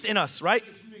Jesus in us, right?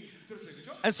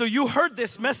 And so you heard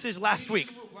this message last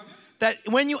week, that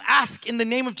when you ask in the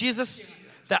name of Jesus,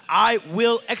 that I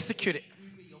will execute it.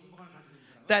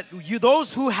 That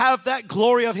those who have that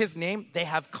glory of His name, they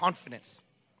have confidence.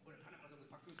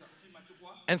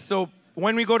 And so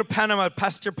when we go to Panama,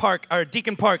 Pastor Park, or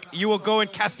Deacon Park, you will go and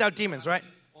cast out demons, right?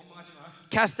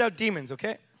 Cast out demons,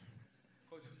 okay?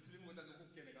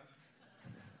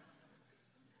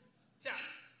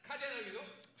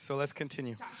 So let's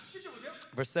continue.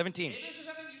 Verse 17.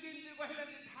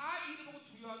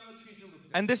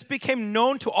 And this became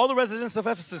known to all the residents of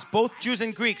Ephesus, both Jews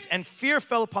and Greeks, and fear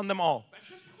fell upon them all.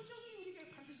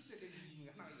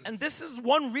 And this is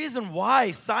one reason why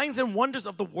signs and wonders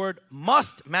of the word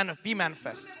must be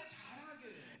manifest.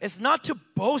 It's not to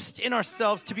boast in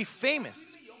ourselves to be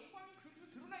famous.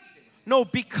 No,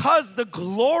 because the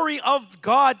glory of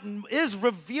God is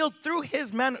revealed through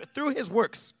His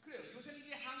works.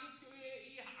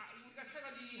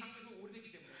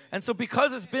 And so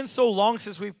because it's been so long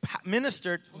since we've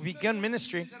begun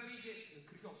ministry,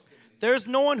 there's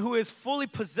no one who is fully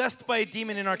possessed by a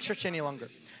demon in our church any longer.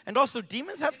 And also,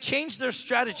 demons have changed their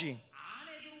strategy.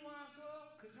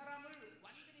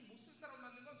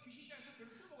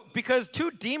 Because two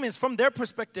demons, from their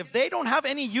perspective, they don't have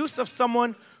any use of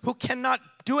someone who cannot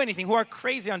do anything, who are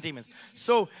crazy on demons.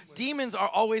 So demons are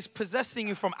always possessing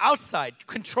you from outside,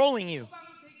 controlling you.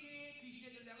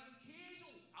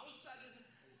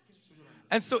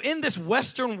 And so in this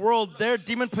Western world, their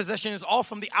demon possession is all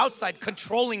from the outside,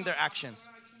 controlling their actions.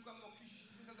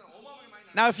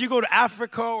 Now, if you go to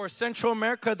Africa or Central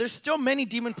America, there's still many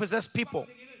demon-possessed people.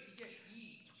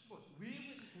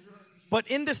 But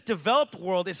in this developed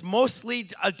world, it's mostly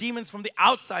demons from the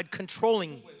outside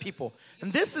controlling people.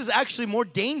 And this is actually more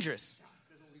dangerous.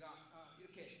 그래서 우리가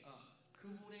이렇게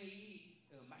그분의 이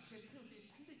말씀의 표현들이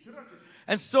반드시 드러날 것입니다.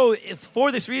 And so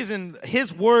for this reason,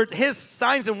 his word, his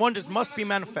signs and wonders must be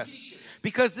manifest.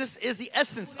 Because this is the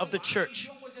essence of the church.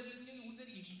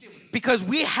 Because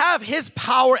we have his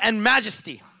power and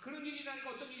majesty.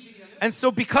 And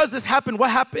so because this happened,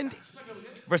 what happened?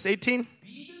 Verse 18.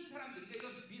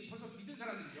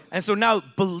 And so now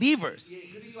believers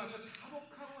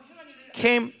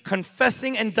came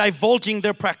confessing and divulging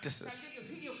their practices.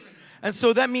 And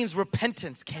so that means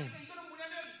repentance came.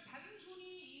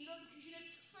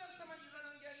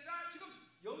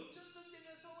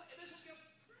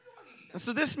 And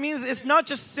so this means it's not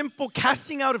just simple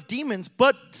casting out of demons,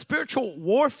 but spiritual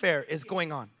warfare is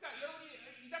going on.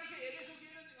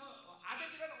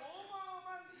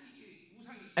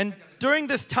 And during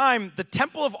this time, the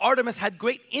temple of Artemis had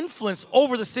great influence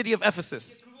over the city of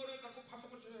Ephesus.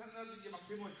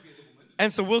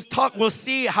 And so we'll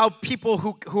see how people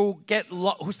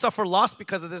who suffer loss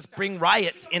because of this bring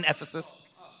riots in Ephesus.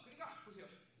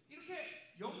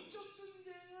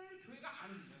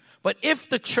 But if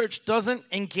the church doesn't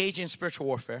engage in spiritual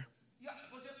warfare,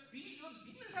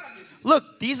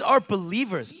 look, these are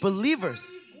believers.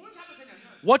 Believers.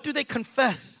 What do they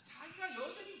confess?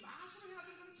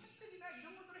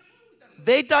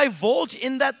 They divulge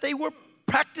in that they were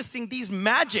practicing these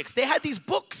magics. They had these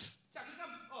books.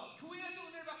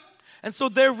 And so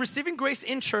they're receiving grace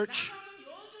in church.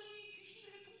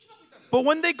 But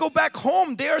when they go back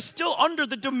home, they are still under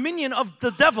the dominion of the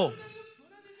devil.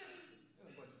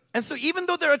 And so even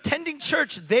though they're attending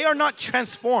church, they are not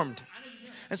transformed.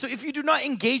 And so if you do not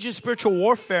engage in spiritual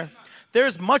warfare, there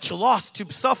is much loss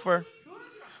to suffer.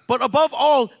 But above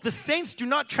all, the saints do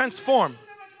not transform.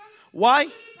 Why?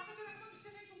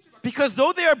 Because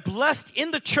though they are blessed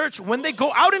in the church, when they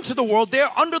go out into the world, they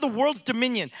are under the world's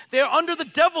dominion. They are under the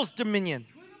devil's dominion.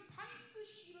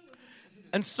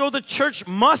 And so the church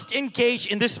must engage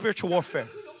in this spiritual warfare.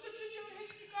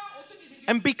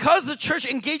 And because the church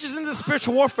engages in this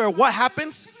spiritual warfare, what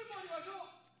happens?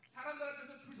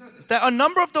 That a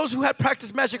number of those who had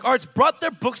practiced magic arts brought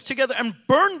their books together and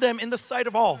burned them in the sight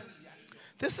of all.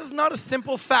 This is not a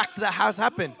simple fact that has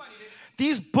happened.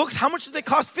 These books, how much did they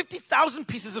cost? 50,000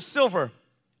 pieces of silver.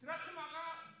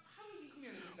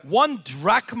 1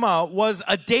 drachma was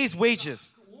a day's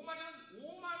wages.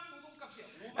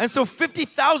 And so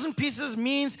 50,000 pieces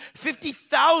means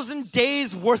 50,000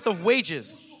 days worth of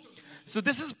wages. So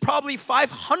this is probably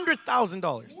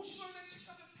 $500,000.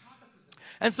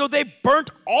 And so they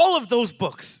burnt all of those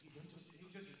books.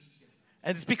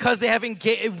 And it's because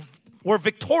they were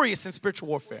victorious in spiritual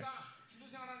warfare.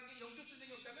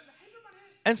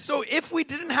 And so if we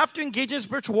didn't have to engage in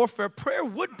spiritual warfare, prayer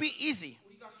would be easy.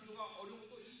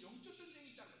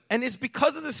 And it's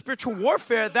because of the spiritual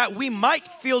warfare that we might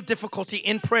feel difficulty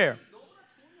in prayer.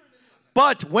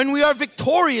 But when we are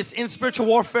victorious in spiritual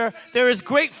warfare, there is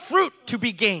great fruit to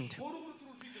be gained.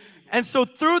 And so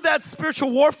through that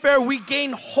spiritual warfare, we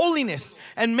gain holiness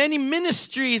and many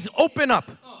ministries open up.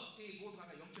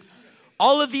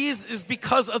 All of these is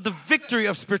because of the victory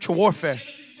of spiritual warfare.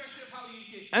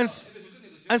 And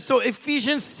so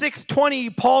Ephesians 6:20,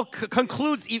 Paul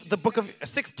concludes the book of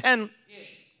 6:10.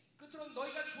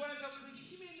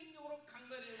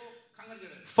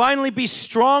 Finally, be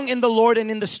strong in the Lord and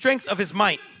in the strength of his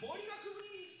might.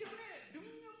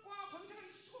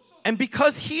 And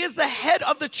because he is the head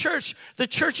of the church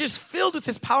is filled with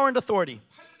his power and authority.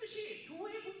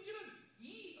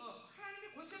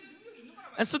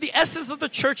 And so the essence of the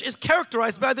church is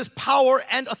characterized by this power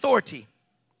and authority.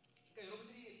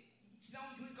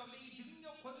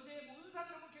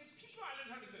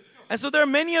 And so there are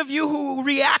many of you who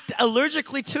react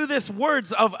allergically to these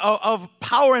words of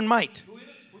power and might.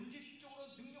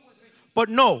 But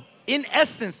no, in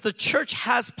essence, the church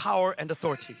has power and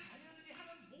authority.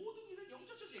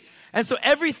 And so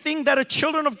everything that a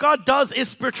children of God does is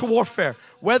spiritual warfare.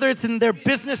 Whether it's in their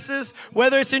businesses,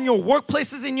 whether it's in your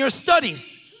workplaces, in your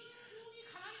studies.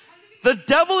 The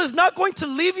devil is not going to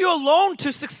leave you alone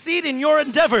to succeed in your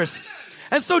endeavors.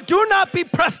 And so do not be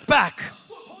pressed back.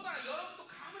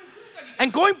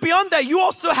 And going beyond that, you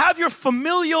also have your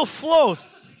familial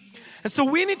flows. And so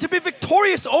we need to be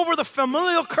victorious over the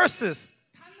familial curses.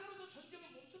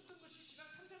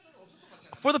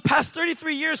 For the past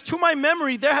 33 years, to my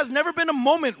memory, there has never been a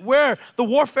moment where the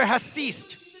warfare has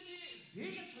ceased.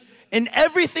 In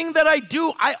everything that I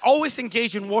do, I always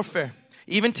engage in warfare,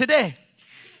 even today.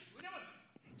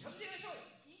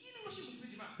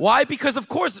 Why? Because of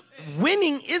course,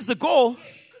 winning is the goal.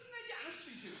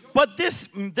 But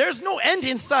there's no end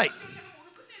in sight.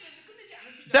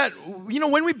 That,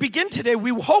 when we begin today,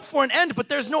 we hope for an end, but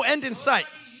there's no end in sight.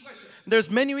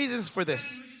 There's many reasons for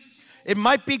this. It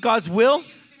might be God's will,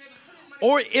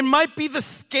 or it might be the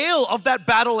scale of that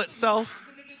battle itself,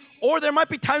 or there might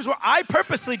be times where I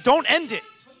purposely don't end it.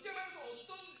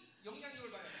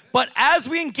 But as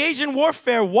we engage in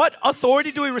warfare, what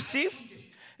authority do we receive?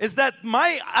 Is that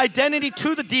my identity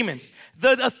to the demons,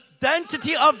 the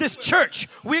identity of this church,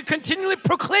 we're continually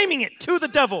proclaiming it to the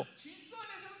devil.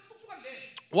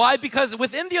 Why? Because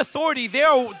within the authority, they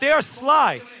are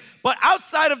sly. But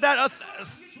outside of that,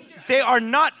 they are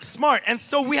not smart. And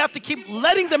so we have to keep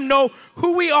letting them know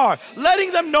who we are,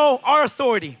 letting them know our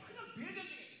authority.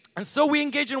 And so we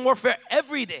engage in warfare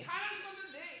every day.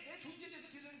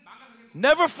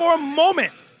 Never for a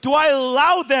moment do I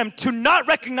allow them to not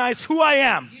recognize who I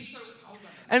am.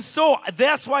 And so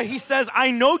that's why he says,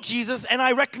 I know Jesus and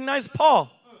I recognize Paul.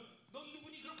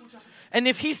 And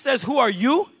if he says, who are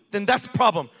you? Then that's a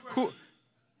problem. Who?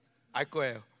 알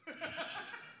거예요.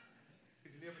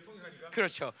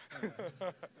 그렇죠.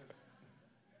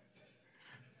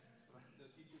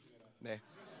 네.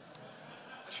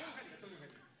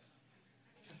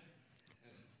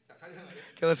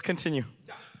 Okay, let's continue.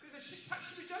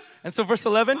 And so verse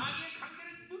 11.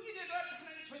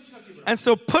 And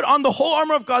so put on the whole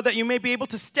armor of God that you may be able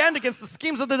to stand against the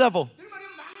schemes of the devil.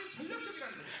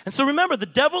 And so remember, the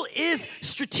devil is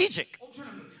strategic.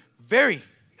 Very.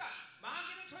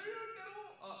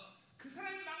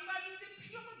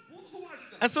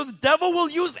 And so the devil will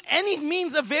use any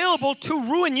means available to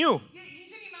ruin you.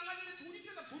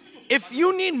 If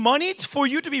you need money for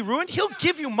you to be ruined, he'll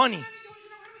give you money.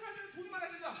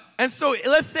 And so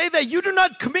let's say that you do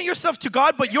not commit yourself to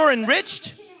God, but you're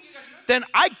enriched, then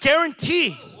I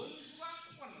guarantee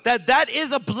that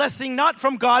is a blessing not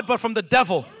from God, but from the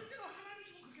devil.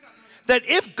 That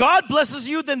if God blesses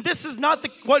you, then this is not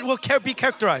what will be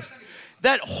characterized.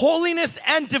 That holiness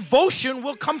and devotion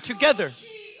will come together.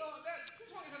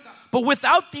 But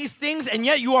without these things, and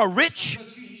yet you are rich,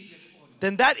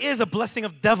 then that is a blessing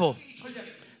of devil.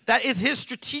 That is his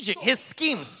his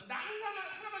schemes.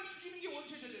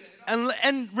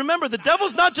 And remember, the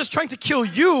devil's not just trying to kill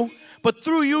you, but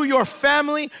through you, your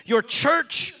family, your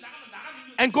church,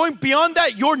 and going beyond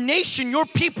that, your nation, your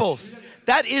peoples.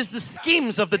 That is the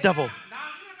schemes of the devil.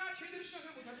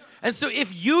 And so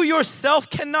if you yourself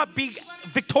cannot be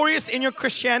victorious in your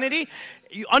Christianity,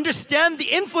 you understand the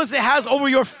influence it has over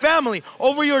your family,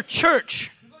 over your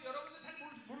church.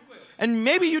 And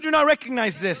maybe you do not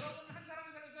recognize this.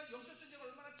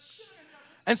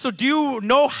 And so do you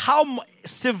know how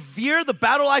severe the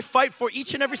battle I fight for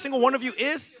each and every single one of you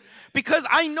is? Because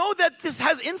I know that this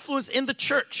has influence in the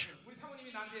church.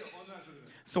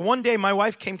 So one day my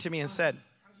wife came to me and said,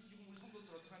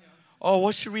 oh,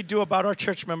 what should we do about our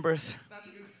church members?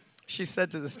 She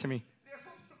said this to me.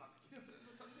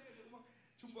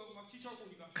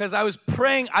 Because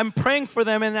I'm praying for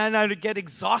them, and then I would get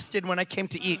exhausted when I came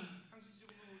to eat.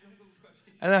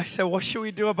 And I said, what should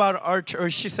we do about our church? Or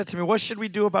she said to me, what should we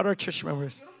do about our church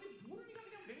members?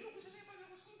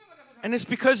 And it's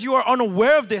because you are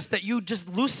unaware of this that you just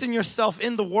loosen yourself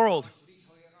in the world.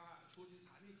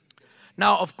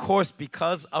 Now, of course,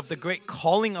 because of the great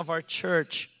calling of our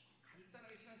church,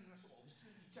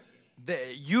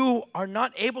 you are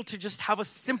not able to just have a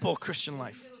simple Christian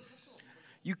life.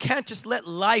 You can't just let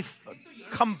life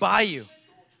come by you.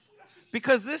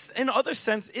 Because this, in other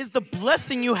sense, is the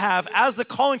blessing you have as the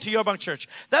calling to Yeobang Church.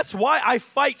 That's why I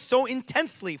fight so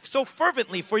intensely, so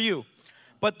fervently for you.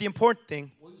 But the important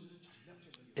thing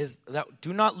is that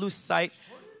do not lose sight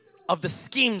of the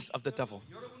schemes of the devil.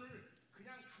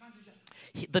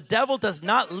 The devil does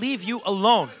not leave you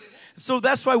alone. So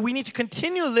that's why we need to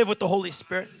continually live with the Holy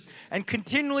Spirit and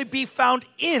continually be found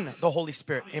in the Holy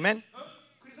Spirit. Amen?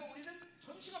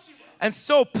 And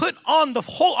so put on the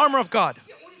whole armor of God.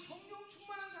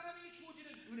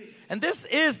 And this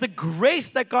is the grace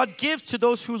that God gives to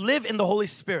those who live in the Holy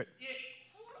Spirit.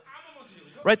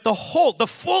 Right? The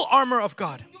full armor of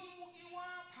God.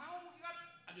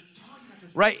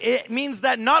 Right? It means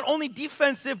that not only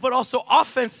defensive but also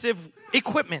offensive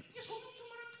equipment.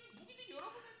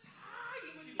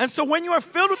 And so when you are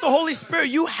filled with the Holy Spirit,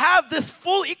 you have this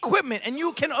full equipment and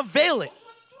you can avail it.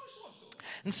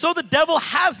 And so the devil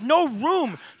has no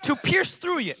room to pierce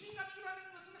through it.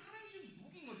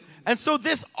 And so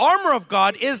this armor of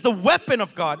God is the weapon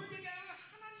of God.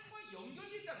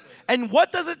 And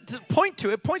what does it point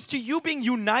to? It points to you being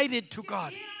united to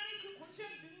God.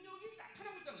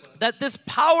 That this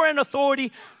power and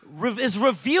authority is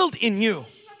revealed in you.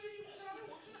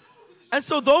 And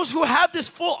so those who have this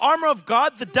full armor of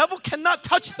God, the devil cannot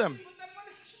touch them.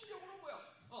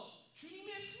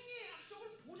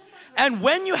 And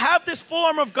when you have this full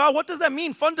armor of God, what does that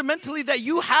mean? Fundamentally, that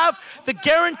you have the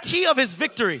guarantee of His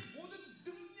victory.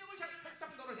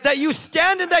 That you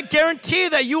stand in that guarantee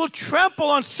that you will trample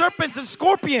on serpents and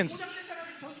scorpions.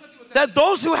 That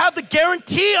those who have the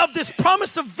guarantee of this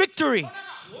promise of victory,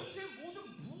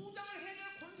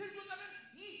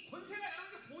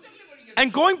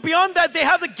 and going beyond that, they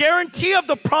have the guarantee of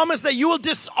the promise that you will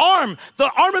disarm the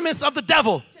armaments of the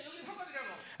devil.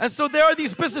 And so there are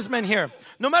these businessmen here.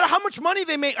 No matter how much money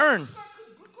they may earn,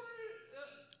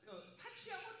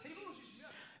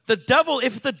 the devil,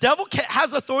 if the devil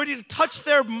has authority to touch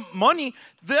their money,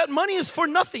 that money is for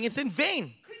nothing. It's in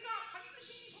vain.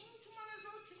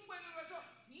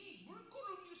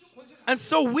 And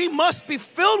so we must be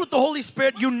filled with the Holy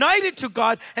Spirit, united to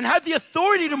God, and have the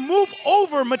authority to move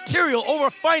over material, over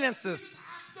finances.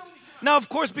 Now, of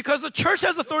course, because the church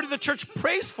has authority, the church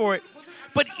prays for it.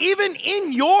 But even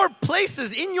in your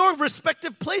places, in your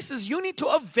respective places, you need to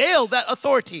avail that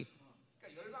authority.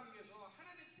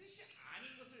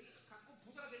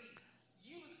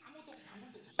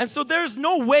 And so there's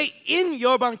no way in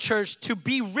Yeolbang Church to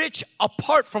be rich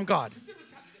apart from God.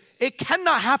 It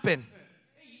cannot happen.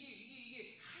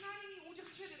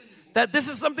 That this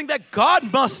is something that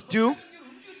God must do.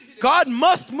 God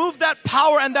must move that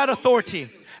power and that authority.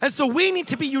 And so we need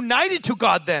to be united to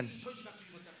God then.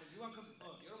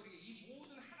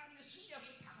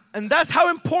 And that's how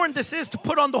important this is, to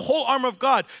put on the whole armor of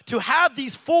God, to have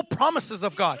these full promises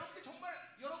of God.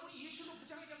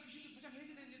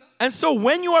 And so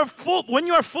when you are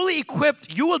fully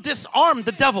equipped, you will disarm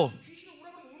the devil.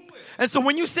 And so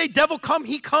when you say, devil come,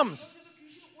 he comes.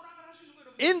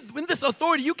 In this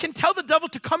authority, you can tell the devil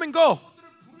to come and go.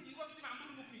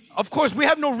 Of course, we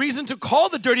have no reason to call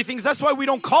the dirty things. That's why we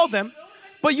don't call them.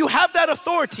 But you have that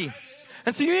authority.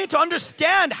 And so you need to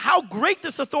understand how great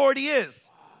this authority is.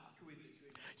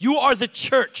 You are the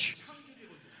church.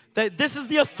 That this is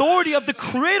the authority of the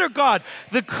Creator God,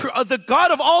 the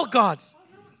God of all gods.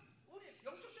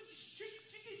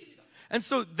 And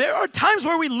so there are times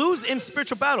where we lose in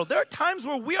spiritual battle. There are times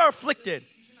where we are afflicted.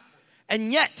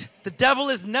 And yet, the devil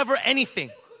is never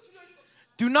anything.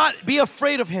 Do not be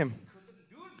afraid of him.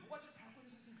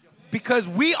 Because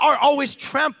we are always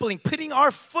trampling, putting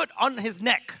our foot on his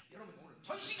neck.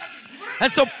 And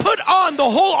so put on the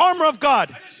whole armor of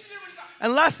God.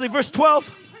 And lastly, verse 12.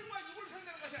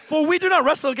 For we do not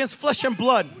wrestle against flesh and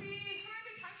blood.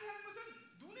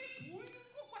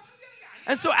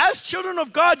 And so as children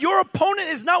of God, your opponent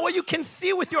is not what you can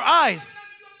see with your eyes.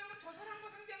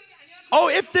 Oh,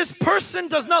 if this person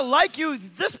does not like you,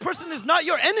 this person is not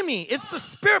your enemy. It's the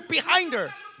spirit behind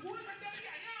her.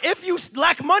 If you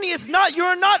lack money,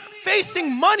 you're not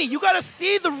facing money. You got to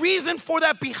see the reason for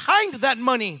that behind that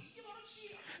money.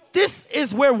 This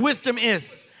is where wisdom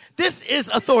is. This is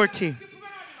authority.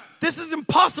 This is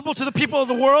impossible to the people of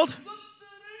the world.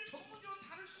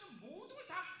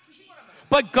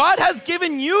 But God has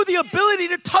given you the ability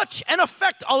to touch and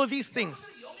affect all of these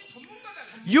things.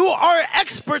 You are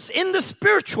experts in the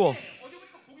spiritual.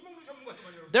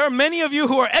 There are many of you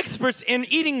who are experts in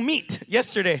eating meat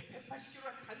yesterday.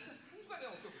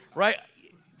 Right?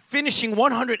 Finishing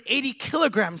 180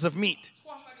 kilograms of meat.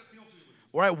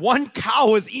 Right? One cow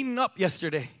was eaten up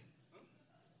yesterday.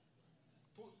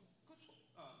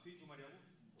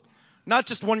 Not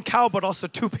just one cow, but also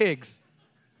 2 pigs.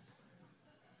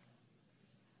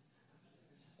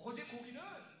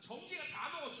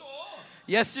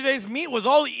 Yesterday's meat was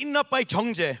all eaten up by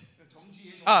정재.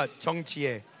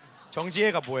 정지혜.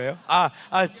 정지혜가 뭐예요?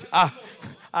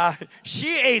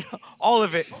 She ate all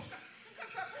of it.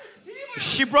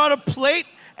 She brought a plate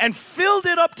and filled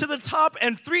it up to the top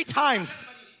and 3 times.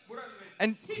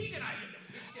 And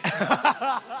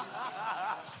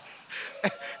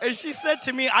and she said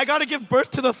to me, I got to give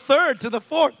birth to the 3rd, to the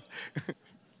 4th.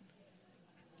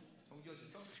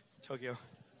 저기요.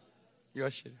 You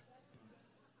are shit.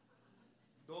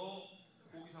 너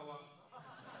고기 사와.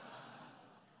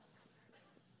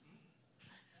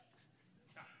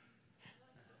 자,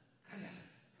 가자.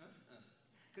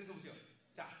 그래서 보세요.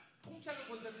 자, 통치하는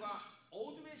권세과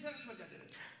어둠의 세상을 취한 자들은.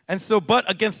 And so, but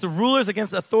against the rulers,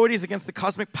 against the authorities, against the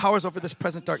cosmic powers over this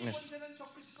present darkness.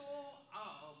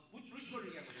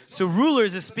 So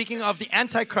rulers is speaking of the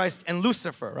Antichrist and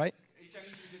Lucifer, right?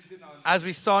 As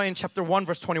we saw in chapter 1,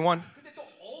 verse 21.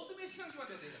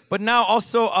 But now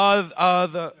also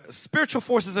the spiritual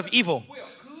forces of evil.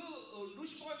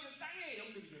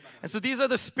 And so these are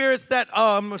the spirits that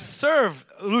serve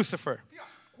Lucifer.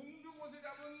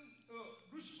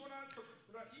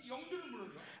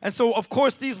 And so, of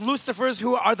course, these Lucifers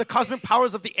who are the cosmic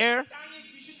powers of the air, 땅의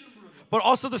귀신들을 부르는 거예요. but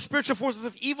also the spiritual forces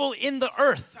of evil in the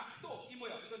earth. 자, 또 이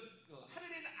뭐야? 이건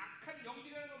하늘에 있는 악한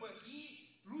영들이라는 건 뭐야? 이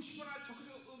루시퍼나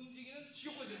적그리스도가 움직이는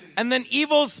지옥 권세들. And then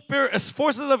evil spirit,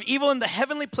 forces of evil in the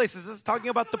heavenly places. This is talking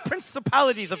about the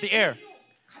principalities of the air.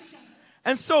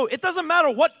 And so it doesn't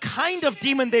matter what kind of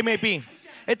demon they may be.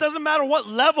 It doesn't matter what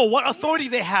level, what authority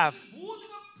they have.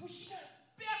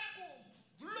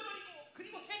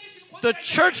 The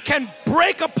church can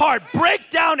break apart, break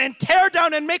down, and tear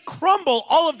down and make crumble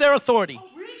all of their authority.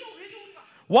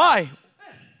 Why?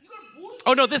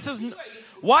 Oh no, this is...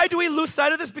 Why do we lose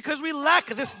sight of this? Because we lack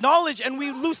this knowledge and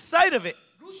we lose sight of it.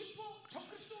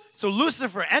 So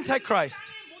Lucifer,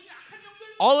 Antichrist,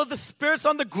 all of the spirits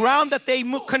on the ground that they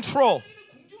control,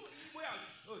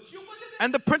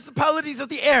 and the principalities of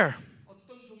the air,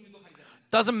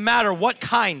 doesn't matter what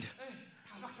kind,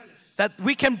 that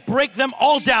we can break them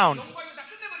all down.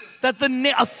 That the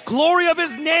glory of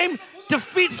His name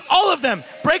defeats all of them,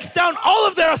 breaks down all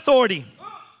of their authority.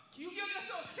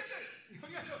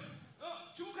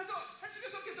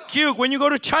 Q, when you go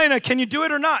to China, can you do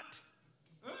it or not?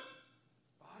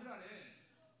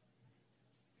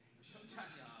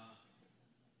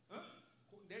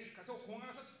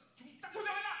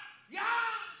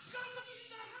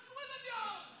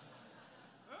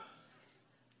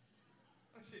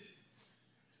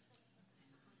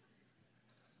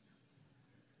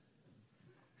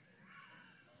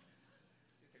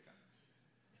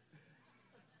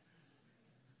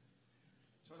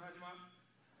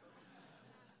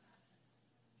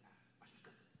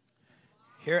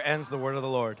 Here ends the word of the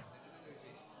Lord.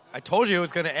 I told you it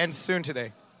was going to end soon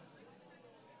today.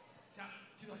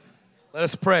 Let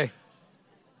us pray.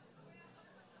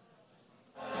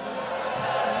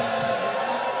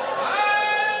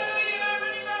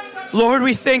 Lord,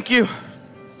 we thank you.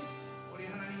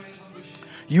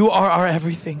 You are our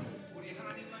everything.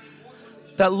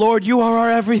 That, Lord, you are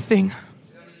our everything.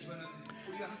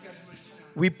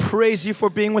 We praise you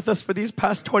for being with us for these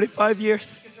past 25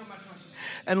 years.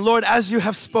 And Lord, as you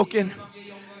have spoken,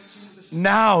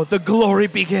 now the glory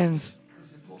begins.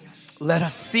 Let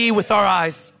us see with our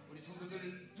eyes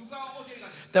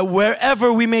that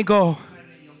wherever we may go,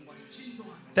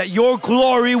 that your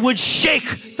glory would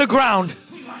shake the ground,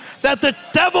 that the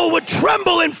devil would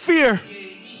tremble in fear,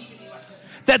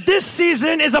 that this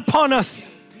season is upon us.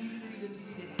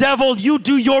 Devil, you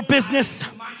do your business.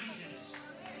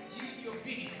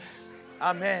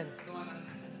 Amen.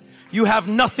 You have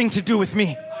nothing to do with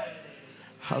me.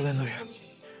 Hallelujah.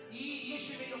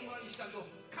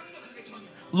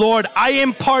 Lord, I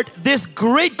impart this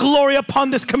great glory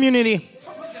upon this community.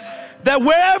 That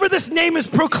wherever this name is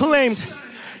proclaimed,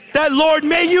 that Lord,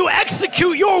 may you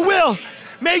execute your will.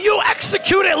 May you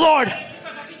execute it, Lord.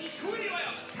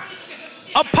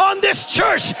 Upon this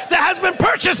church that has been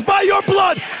purchased by your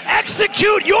blood,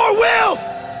 execute your will.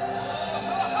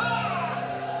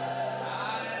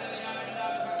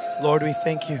 Lord, we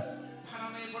thank you.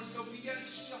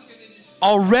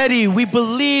 Already we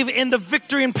believe in the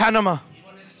victory in Panama.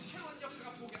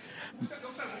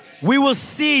 We will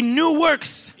see new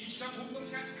works.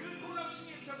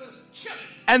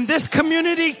 And this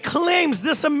community claims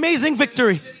this amazing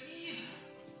victory.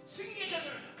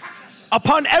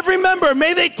 Upon every member,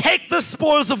 may they take the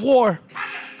spoils of war.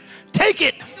 Take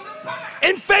it.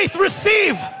 In faith,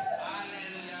 receive.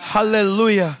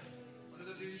 Hallelujah.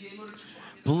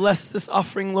 Bless this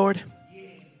offering, Lord.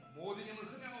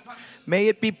 May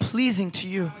it be pleasing to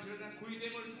you.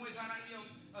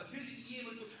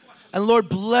 And Lord,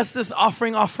 bless this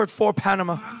offering offered for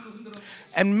Panama.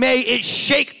 And may it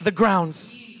shake the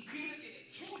grounds.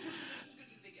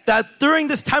 That during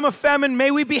this time of famine,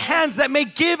 may we be hands that may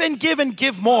give and give and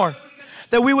give more.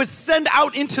 That we would send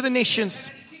out into the nations.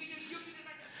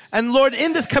 And Lord,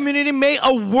 in this community, may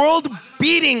a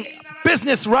world-beating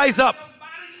business rise up.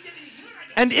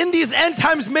 And in these end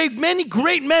times, may many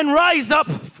great men rise up.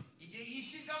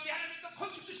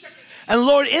 And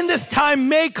Lord, in this time,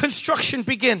 may construction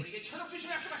begin.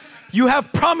 You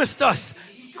have promised us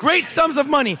great sums of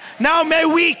money. Now may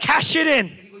we cash it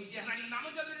in.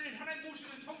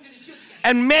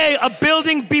 And may a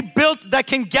building be built that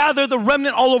can gather the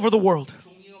remnant all over the world.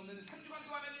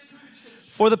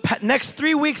 For the next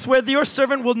 3 weeks where your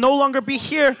servant will no longer be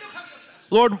here,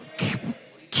 Lord,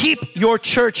 keep your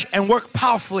church and work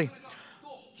powerfully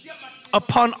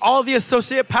upon all the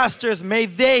associate pastors. May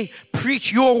they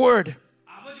preach your word.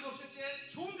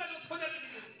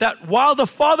 That while the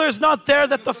Father is not there,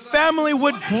 that the family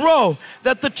would grow,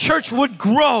 that the church would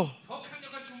grow,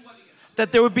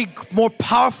 that there would be more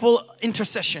powerful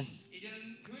intercession.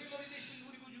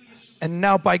 And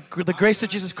now by the grace of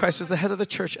Jesus Christ as the head of the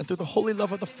church and through the holy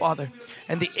love of the Father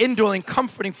and the indwelling,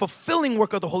 comforting, fulfilling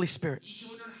work of the Holy Spirit,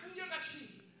 25년 한결같이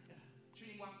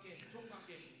주님과 함께 종과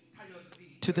함께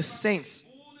달려드리 to the saints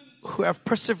who have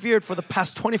persevered for the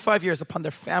past 25 years upon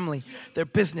their family, their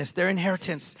business, their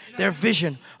inheritance, their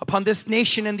vision, upon this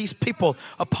nation and these people,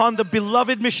 upon the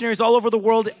beloved missionaries all over the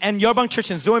world and Yerbang Church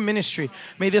and Zoe Ministry.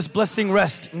 May this blessing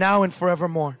rest now and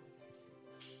forevermore.